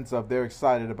in the sense of they're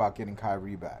excited about getting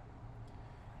Kyrie back.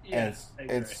 Yeah,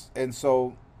 and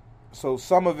so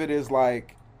some of it is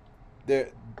like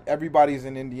everybody's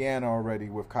in Indiana already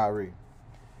with Kyrie.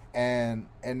 And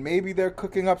maybe they're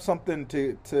cooking up something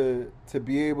to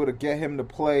be able to get him to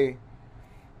play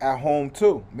at home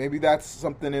too. Maybe that's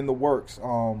something in the works.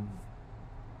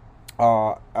 I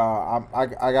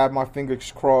got my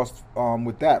fingers crossed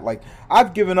with that. Like,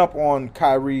 I've given up on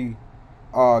Kyrie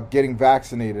getting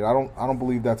vaccinated. I don't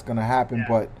believe that's going to happen. Yeah,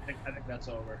 but I think that's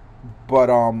over. But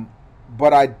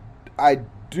I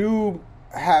do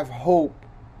have hope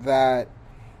that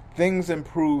things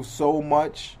improve so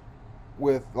much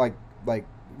with like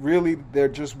really they're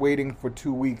just waiting for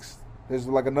 2 weeks. There's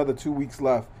like another 2 weeks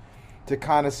left to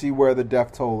kind of see where the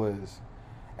death toll is.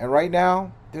 And right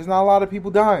now, there's not a lot of people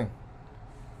dying.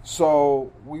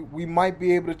 So we might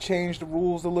be able to change the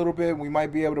rules a little bit. We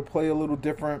might be able to play a little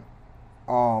different.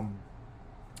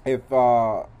 If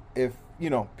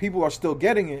people are still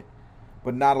getting it,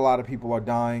 but not a lot of people are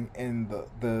dying, and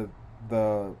the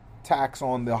tax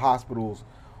on the hospitals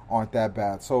aren't that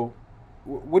bad. So,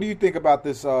 what do you think about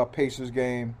this Pacers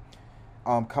game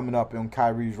coming up and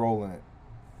Kyrie's role in it?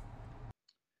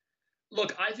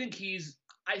 Look, I think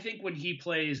when he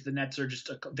plays, the Nets are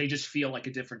they just feel like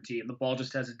a different team. The ball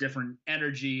just has a different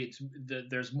energy.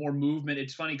 There's more movement.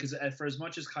 It's funny because for as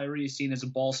much as Kyrie is seen as a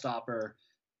ball stopper,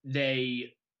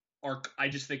 I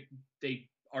just think they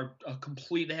are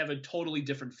they have a totally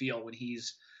different feel when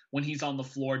he's on the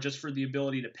floor, just for the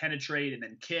ability to penetrate and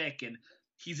then kick, and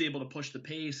he's able to push the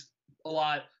pace a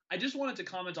lot. I just wanted to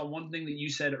comment on one thing that you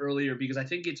said earlier, because I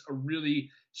think it's a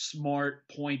really smart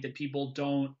point that people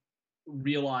don't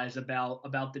realize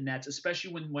about the Nets,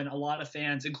 especially when a lot of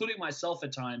fans, including myself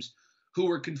at times, who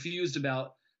were confused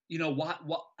about,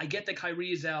 what I get that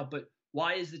Kyrie is out, but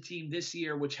why is the team this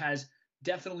year, which has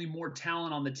definitely more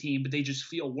talent on the team, but they just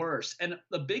feel worse? And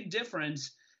the big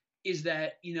difference is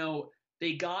that,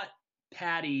 they got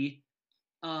Patty,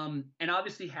 and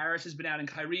obviously Harris has been out and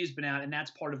Kyrie has been out, and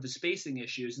that's part of the spacing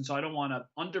issues. And so I don't want to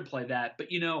underplay that, but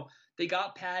they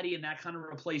got Patty, and that kind of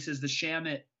replaces the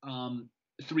Shamet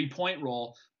 3-point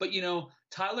role. But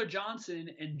Tyler Johnson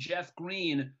and Jeff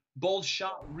Green both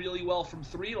shot really well from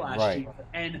three last year,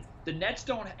 and the Nets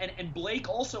don't. And Blake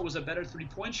also was a better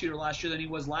 3-point shooter last year than he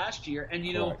was last year. And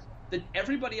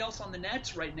everybody else on the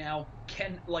Nets right now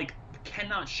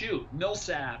cannot shoot.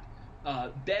 Millsap,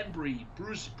 Bembry,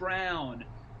 Bruce Brown,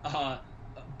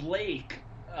 Blake.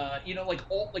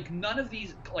 None of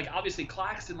these, obviously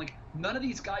Claxton, none of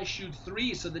these guys shoot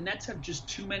threes. So the Nets have just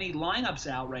too many lineups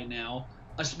out right now,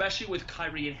 especially with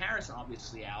Kyrie and Harris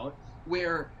obviously out,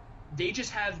 where they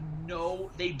just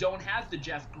they don't have the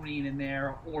Jeff Green in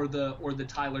there or the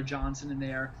Tyler Johnson in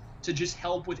there to just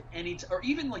help with or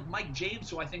even Mike James,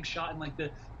 who I think shot in the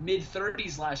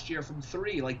mid-30s last year from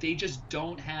three. They just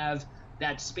don't have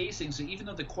that spacing. So even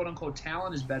though the quote-unquote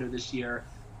talent is better this year,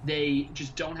 they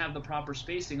just don't have the proper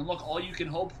spacing. And look, all you can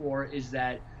hope for is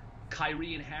that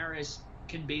Kyrie and Harris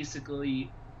can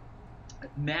basically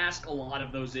mask a lot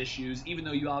of those issues, even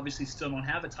though you obviously still don't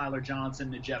have a Tyler Johnson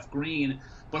and a Jeff Green.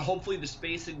 But hopefully the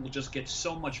spacing will just get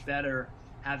so much better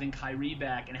having Kyrie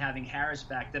back and having Harris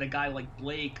back that a guy like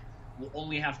Blake will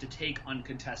only have to take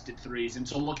uncontested threes. And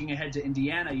so looking ahead to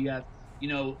Indiana, you have,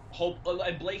 hope.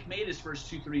 And Blake made his first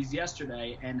 2 threes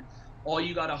yesterday, and all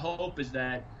you got to hope is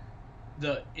that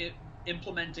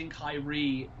implementing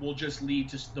Kyrie will just lead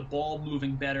to the ball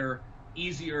moving better,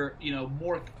 easier,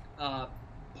 more. I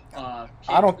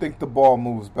don't think the ball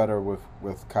moves better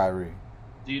with Kyrie.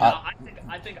 Do you know?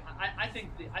 I think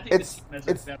the team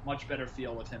has a much better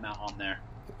feel with him out on there.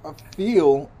 A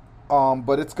feel,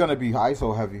 but it's gonna be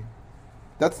ISO heavy.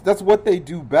 That's what they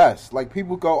do best. Like,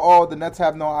 people go, oh, the Nets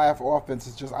have no IF offense.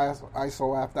 It's just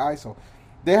ISO after ISO.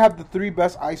 They have the 3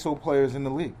 best ISO players in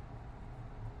the league.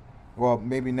 Well,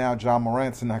 maybe now John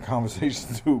Morant's in that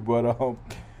conversation too, but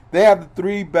they have the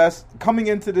 3 best coming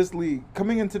into this league,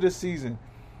 coming into this season.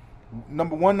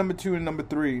 Number 1, number 2, and number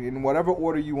 3, in whatever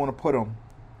order you want to put them,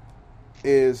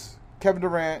 is Kevin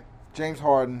Durant, James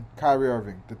Harden, Kyrie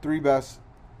Irving, the 3 best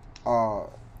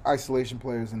isolation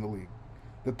players in the league.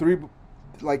 The 3,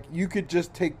 like, you could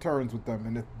just take turns with them,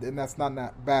 and that's not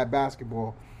that bad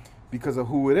basketball because of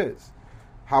who it is.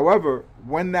 However,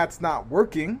 when that's not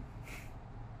working,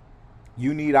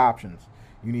 you need options.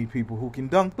 You need people who can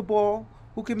dunk the ball,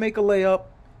 who can make a layup.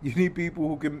 You need people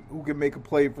who can make a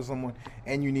play for someone,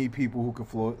 and you need people who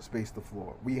can space the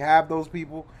floor. We have those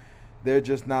people. They're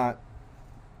just not,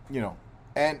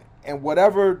 And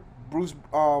whatever Bruce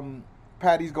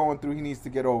Patty's going through, he needs to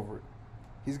get over it.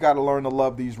 He's got to learn to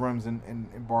love these rims in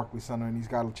Barclays Center, and he's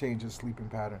got to change his sleeping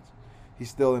patterns. He's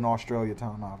still in Australia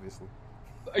town, obviously.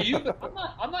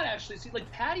 I'm not actually. See, like,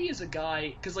 Patty is a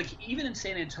guy, because, like, even in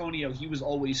San Antonio, he was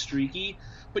always streaky,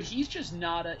 but he's just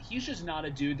not a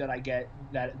dude that I get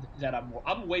that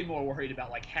I'm way more worried about,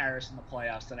 like, Harris in the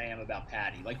playoffs than I am about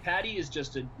Patty. Like, Patty is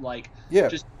just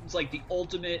it's like the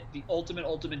ultimate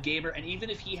gamer, and even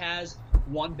if he has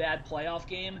one bad playoff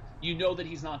game, you know that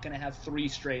he's not going to have 3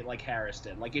 straight like Harris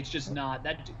did. Like, it's just not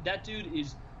that dude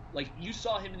is, like, you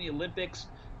saw him in the Olympics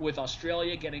with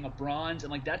Australia getting a bronze,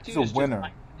 and, like, that dude is winner.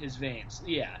 Just in his veins.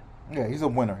 Yeah, he's a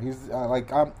winner. He's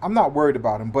I'm not worried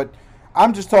about him, but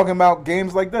I'm just talking about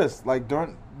games like this. Like,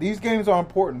 these games are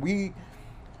important. We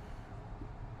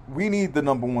need the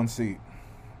number 1 seed.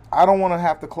 I don't want to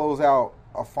have to close out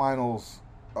a finals,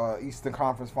 Eastern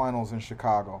Conference Finals in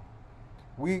Chicago.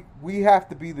 We have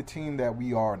to be the team that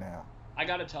we are now. I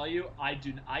got to tell you, I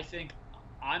think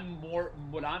I'm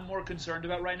more concerned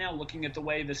about right now, looking at the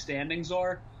way the standings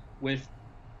are, with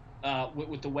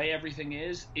the way everything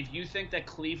is. If you think that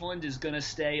Cleveland is going to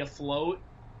stay afloat,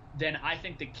 then I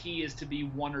think the key is to be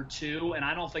 1 or 2, and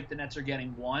I don't think the Nets are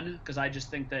getting 1, because I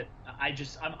just think that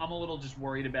I'm a little just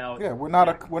worried about. Yeah, we're not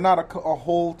a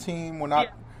whole team. We're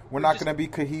not going to be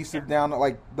cohesive down.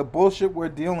 Like, the bullshit we're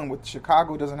dealing with,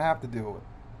 Chicago doesn't have to deal with.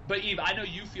 But Eve, I know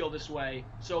you feel this way.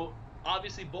 So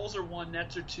obviously, Bulls are 1,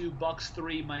 Nets are 2, Bucks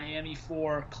 3, Miami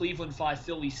 4, Cleveland 5,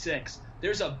 Philly 6.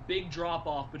 There's a big drop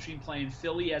off between playing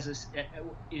Philly as the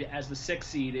 6th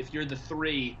seed if you're the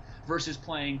 3 versus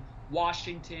playing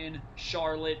Washington,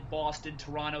 Charlotte, Boston,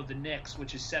 Toronto, the Knicks,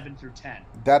 which is 7 through 10.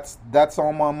 That's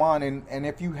on my mind, and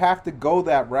if you have to go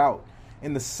that route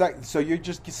in the so you're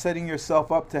just setting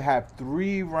yourself up to have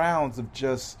 3 rounds of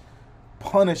just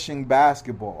punishing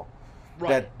basketball,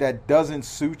 right, that doesn't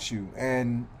suit you,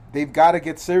 and they've got to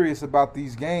get serious about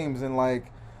these games. And,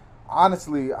 like,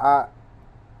 honestly, I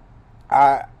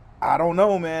don't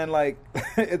know, man. Like,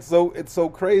 it's so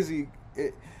crazy.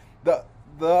 The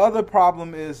other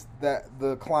problem is that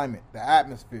the climate, the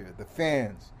atmosphere, the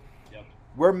fans. Yep.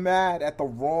 We're mad at the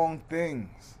wrong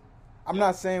things. I'm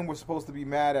not saying we're supposed to be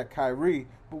mad at Kyrie,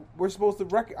 but we're supposed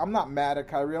to I'm not mad at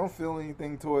Kyrie. I don't feel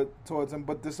anything towards him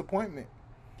but disappointment.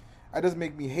 That doesn't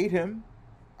make me hate him.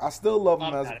 I still love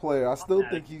him as a player. I still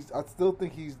think he's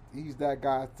that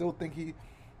guy. I still think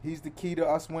he's the key to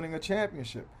us winning a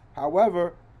championship.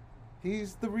 However,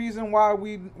 he's the reason why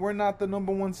we're not the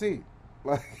number 1 seed.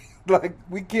 Like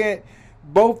we can't.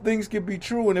 Both things can be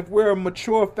true, and if we're a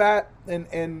mature, fat, and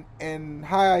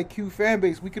high IQ fan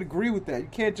base, we could agree with that. You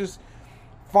can't just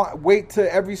wait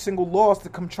to every single loss to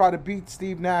come try to beat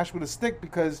Steve Nash with a stick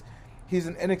because he's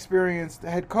an inexperienced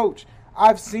head coach.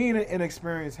 I've seen an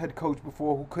inexperienced head coach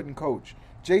before who couldn't coach.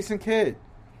 Jason Kidd.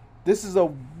 This is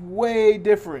a way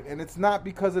different, and it's not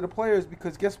because of the players,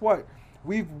 because guess what?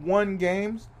 We've won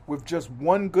games with just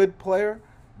one good player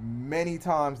many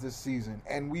times this season,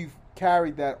 and we've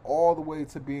carried that all the way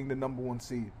to being the number 1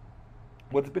 seed.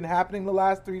 What's been happening the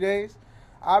last 3 days?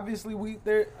 Obviously,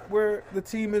 the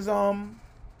team is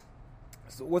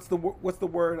so what's the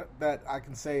word that I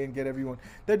can say and get everyone?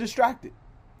 They're distracted,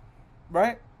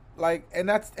 right? Like, and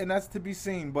that's to be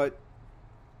seen. But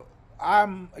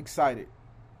I'm excited.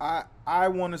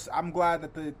 I'm glad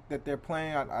that they're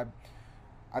playing.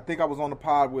 I think I was on the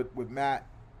pod with Matt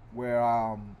where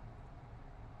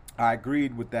I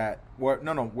agreed with that. Where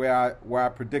I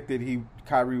predicted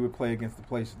Kyrie would play against the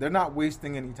Pacers. They're not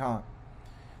wasting any time.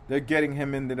 They're getting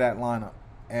him into that lineup,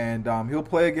 and he'll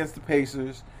play against the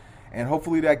Pacers, and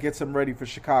hopefully that gets him ready for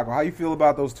Chicago. How you feel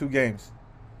about those 2 games?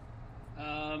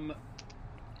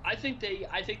 I think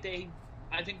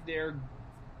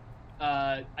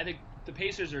the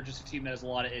Pacers are just a team that has a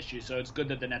lot of issues, so it's good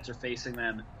that the Nets are facing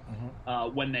them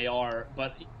when they are.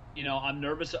 But I'm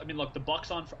nervous. I mean, look, the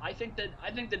Bucks I think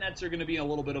the Nets are going to be in a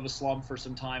little bit of a slump for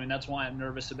some time, and that's why I'm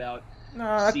nervous about. No,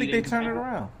 I think they turn it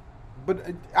around.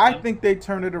 But I think they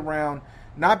turn it around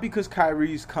not because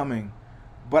Kyrie's coming,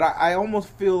 but I almost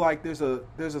feel like there's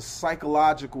a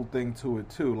psychological thing to it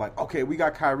too. Like, okay, we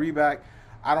got Kyrie back.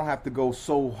 I don't have to go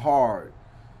so hard.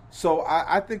 So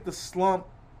I think the slump.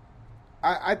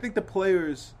 I think the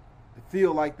players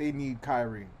feel like they need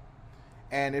Kyrie,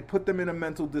 and it put them in a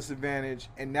mental disadvantage.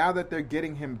 And now that they're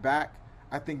getting him back,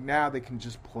 I think now they can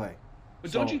just play.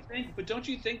 But don't you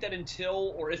think that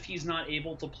until or if he's not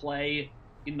able to play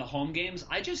in the home games,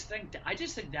 I just think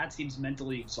that seems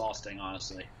mentally exhausting.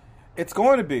 Honestly, it's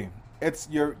going to be. It's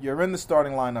you're in the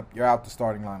starting lineup. You're out the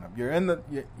starting lineup. You're in the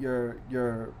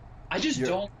you're. I just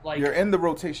don't like. You're in the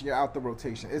rotation. You're out the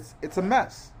rotation. It's a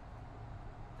mess.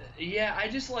 Yeah, I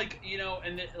just like,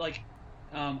 and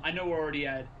I know we're already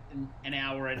at an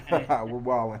hour and we're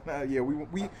wilding.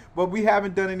 But we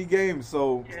haven't done any games,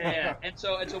 so yeah, and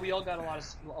so we all got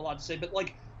a lot to say. But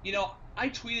I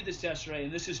tweeted this yesterday,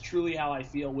 and this is truly how I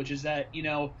feel, which is that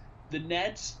the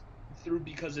Nets,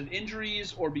 because of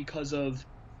injuries or because of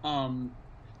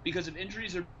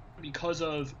injuries or because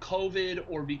of COVID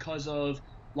or because of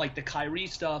the Kyrie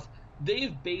stuff,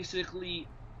 they've basically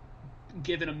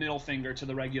given a middle finger to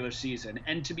the regular season.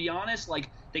 And to be honest,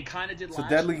 they kind of did last year.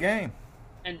 It's a deadly game.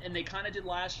 And they kind of did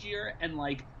last year, and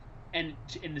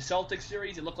in the Celtics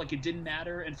series, it looked like it didn't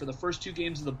matter. And for the first 2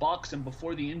 games of the Bucks and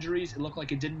before the injuries, it looked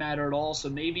like it didn't matter at all. So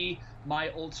maybe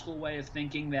my old school way of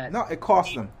thinking that no, it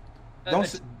cost them.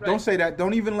 Don't say that.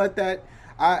 Don't even let that.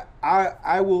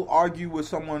 I will argue with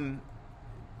someone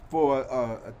for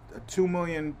a 2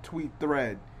 million tweet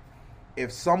thread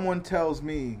if someone tells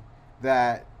me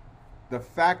that the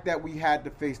fact that we had to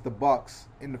face the Bucks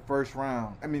in the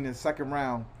second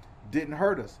round, didn't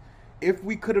hurt us. If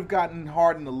we could have gotten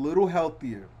Harden a little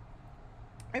healthier,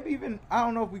 maybe even, I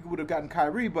don't know if we would have gotten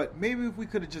Kyrie, but maybe if we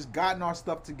could have just gotten our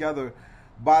stuff together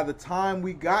by the time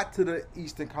we got to the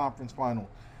Eastern Conference Final,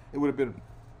 it would have been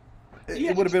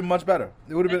much better.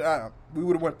 It would have been, we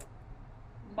would have went.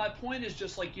 My point is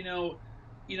just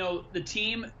the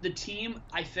team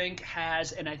I think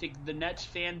has, and I think the Nets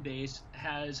fan base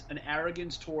has an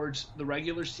arrogance towards the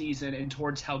regular season and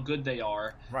towards how good they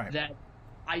are. Right. That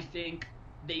I think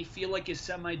they feel like is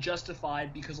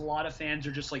semi-justified because a lot of fans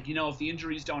are just if the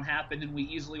injuries don't happen, then we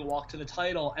easily walk to the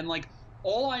title. And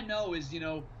all I know is,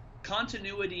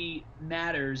 continuity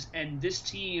matters, and this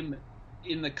team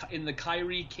in the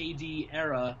Kyrie KD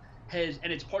era has,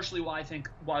 and it's partially why I think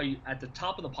at the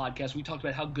top of the podcast we talked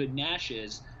about how good Nash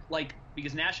is,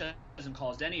 because Nash hasn't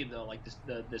caused any of this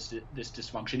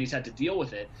dysfunction. He's had to deal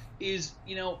with it.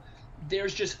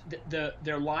 There's just their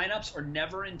lineups are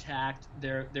never intact.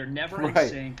 They're never in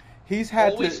sync. There's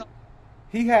always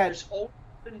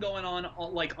been going on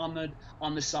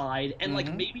on the side, and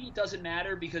maybe it doesn't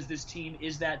matter because this team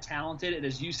is that talented, and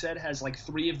as you said, has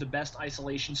 3 of the best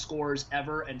isolation scorers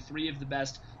ever and 3 of the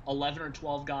best 11 or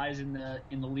 12 guys in the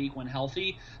league when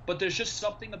healthy. But there's just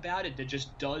something about it that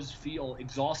just does feel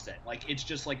exhausting. It's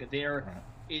just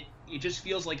it just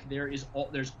feels like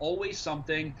there's always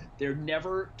something. They're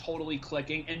never totally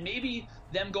clicking, and maybe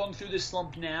them going through this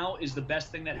slump now is the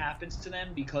best thing that happens to them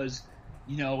because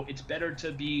it's better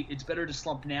to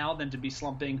slump now than to be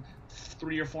slumping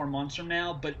 3 or 4 months from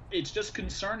now. But it's just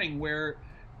concerning where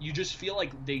you just feel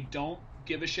like they don't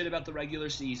give a shit about the regular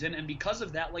season, and because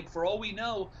of that, for all we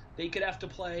know, they could have to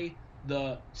play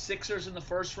the Sixers in the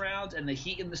first round and the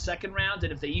Heat in the second round,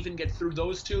 and if they even get through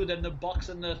those 2, then the Bucks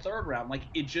in the third round.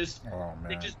 They just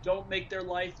don't make their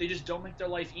life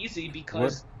easy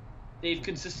because they've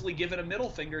consistently given a middle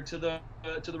finger to the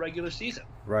regular season.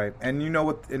 Right. And you know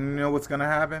what's going to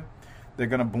happen? They're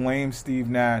going to blame Steve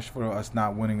Nash for us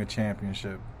not winning a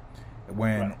championship.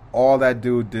 when all that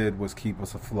dude did was keep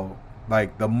us afloat.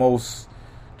 Like the most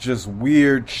just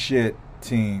weird shit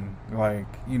team. Like,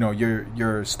 you know,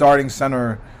 your starting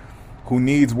center who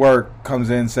needs work comes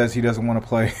in, says he doesn't want to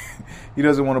play. He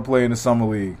doesn't want to play in the summer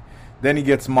league. Then he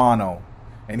gets mono,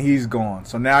 and he's gone.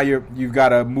 So now you've got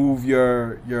to move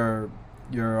your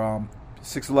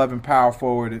 6'11" power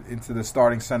forward into the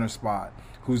starting center spot,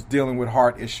 who's dealing with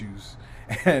heart issues,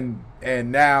 and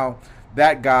now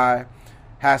that guy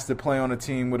has to play on a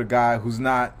team with a guy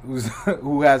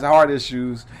who has heart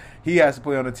issues. He has to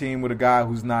play on a team with a guy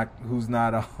who's not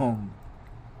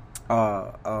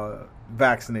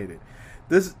vaccinated.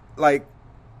 This, like,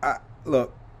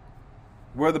 look,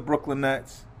 we're the Brooklyn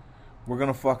Nets. We're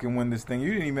gonna fucking win this thing.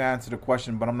 You didn't even answer the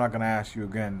question, but I'm not gonna ask you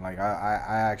again. Like I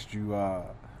asked you,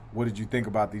 what did you think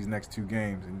about these next two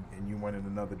games, and you went in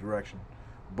another direction.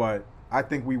 But I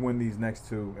think we win these next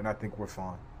two, and I think we're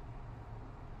fine.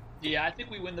 Yeah, I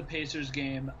think we win the Pacers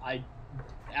game.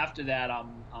 After that,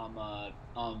 I'm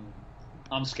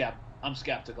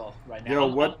skeptical right now.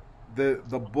 Yo,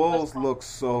 the Bulls look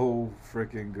so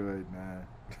freaking good, man.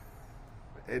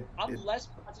 I'm less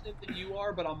positive than you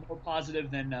are, but I'm more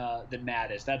positive than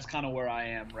Matt is. That's kind of where I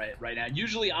am right now.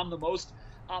 Usually, I'm the most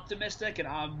optimistic, and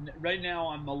I'm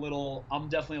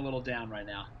definitely a little down right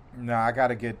now. No, I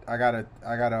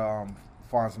gotta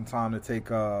find some time to take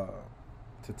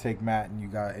Matt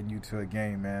and you to a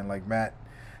game, man. Like, Matt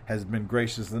has been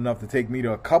gracious enough to take me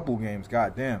to a couple games.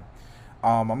 God damn.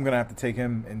 I'm gonna have to take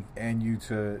him and you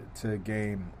to a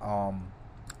game.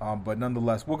 But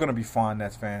nonetheless, we're gonna be fine,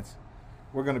 Nets fans.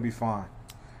 We're gonna be fine.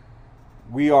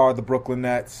 We are the Brooklyn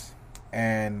Nets,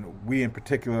 and we in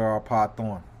particular are Pod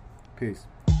Thorn. Peace.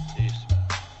 Peace.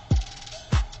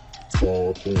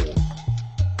 Pod Thorn.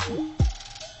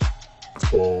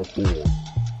 Pod Thorn.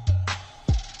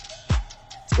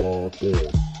 Pod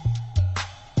Thorn.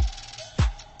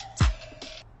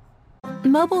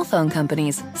 Mobile phone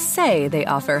companies say they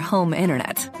offer home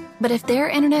internet. But if their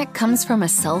internet comes from a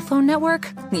cell phone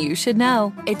network, you should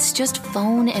know. It's just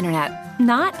phone internet,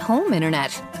 not home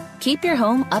internet. Keep your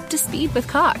home up to speed with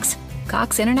Cox.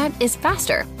 Cox internet is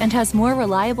faster and has more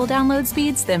reliable download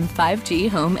speeds than 5G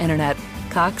home internet.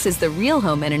 Cox is the real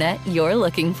home internet you're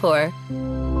looking for.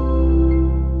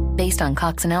 Based on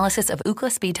Cox analysis of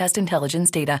Ookla speed test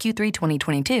intelligence data Q3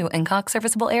 2022 and Cox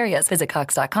serviceable areas, visit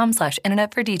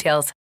cox.com/internet for details.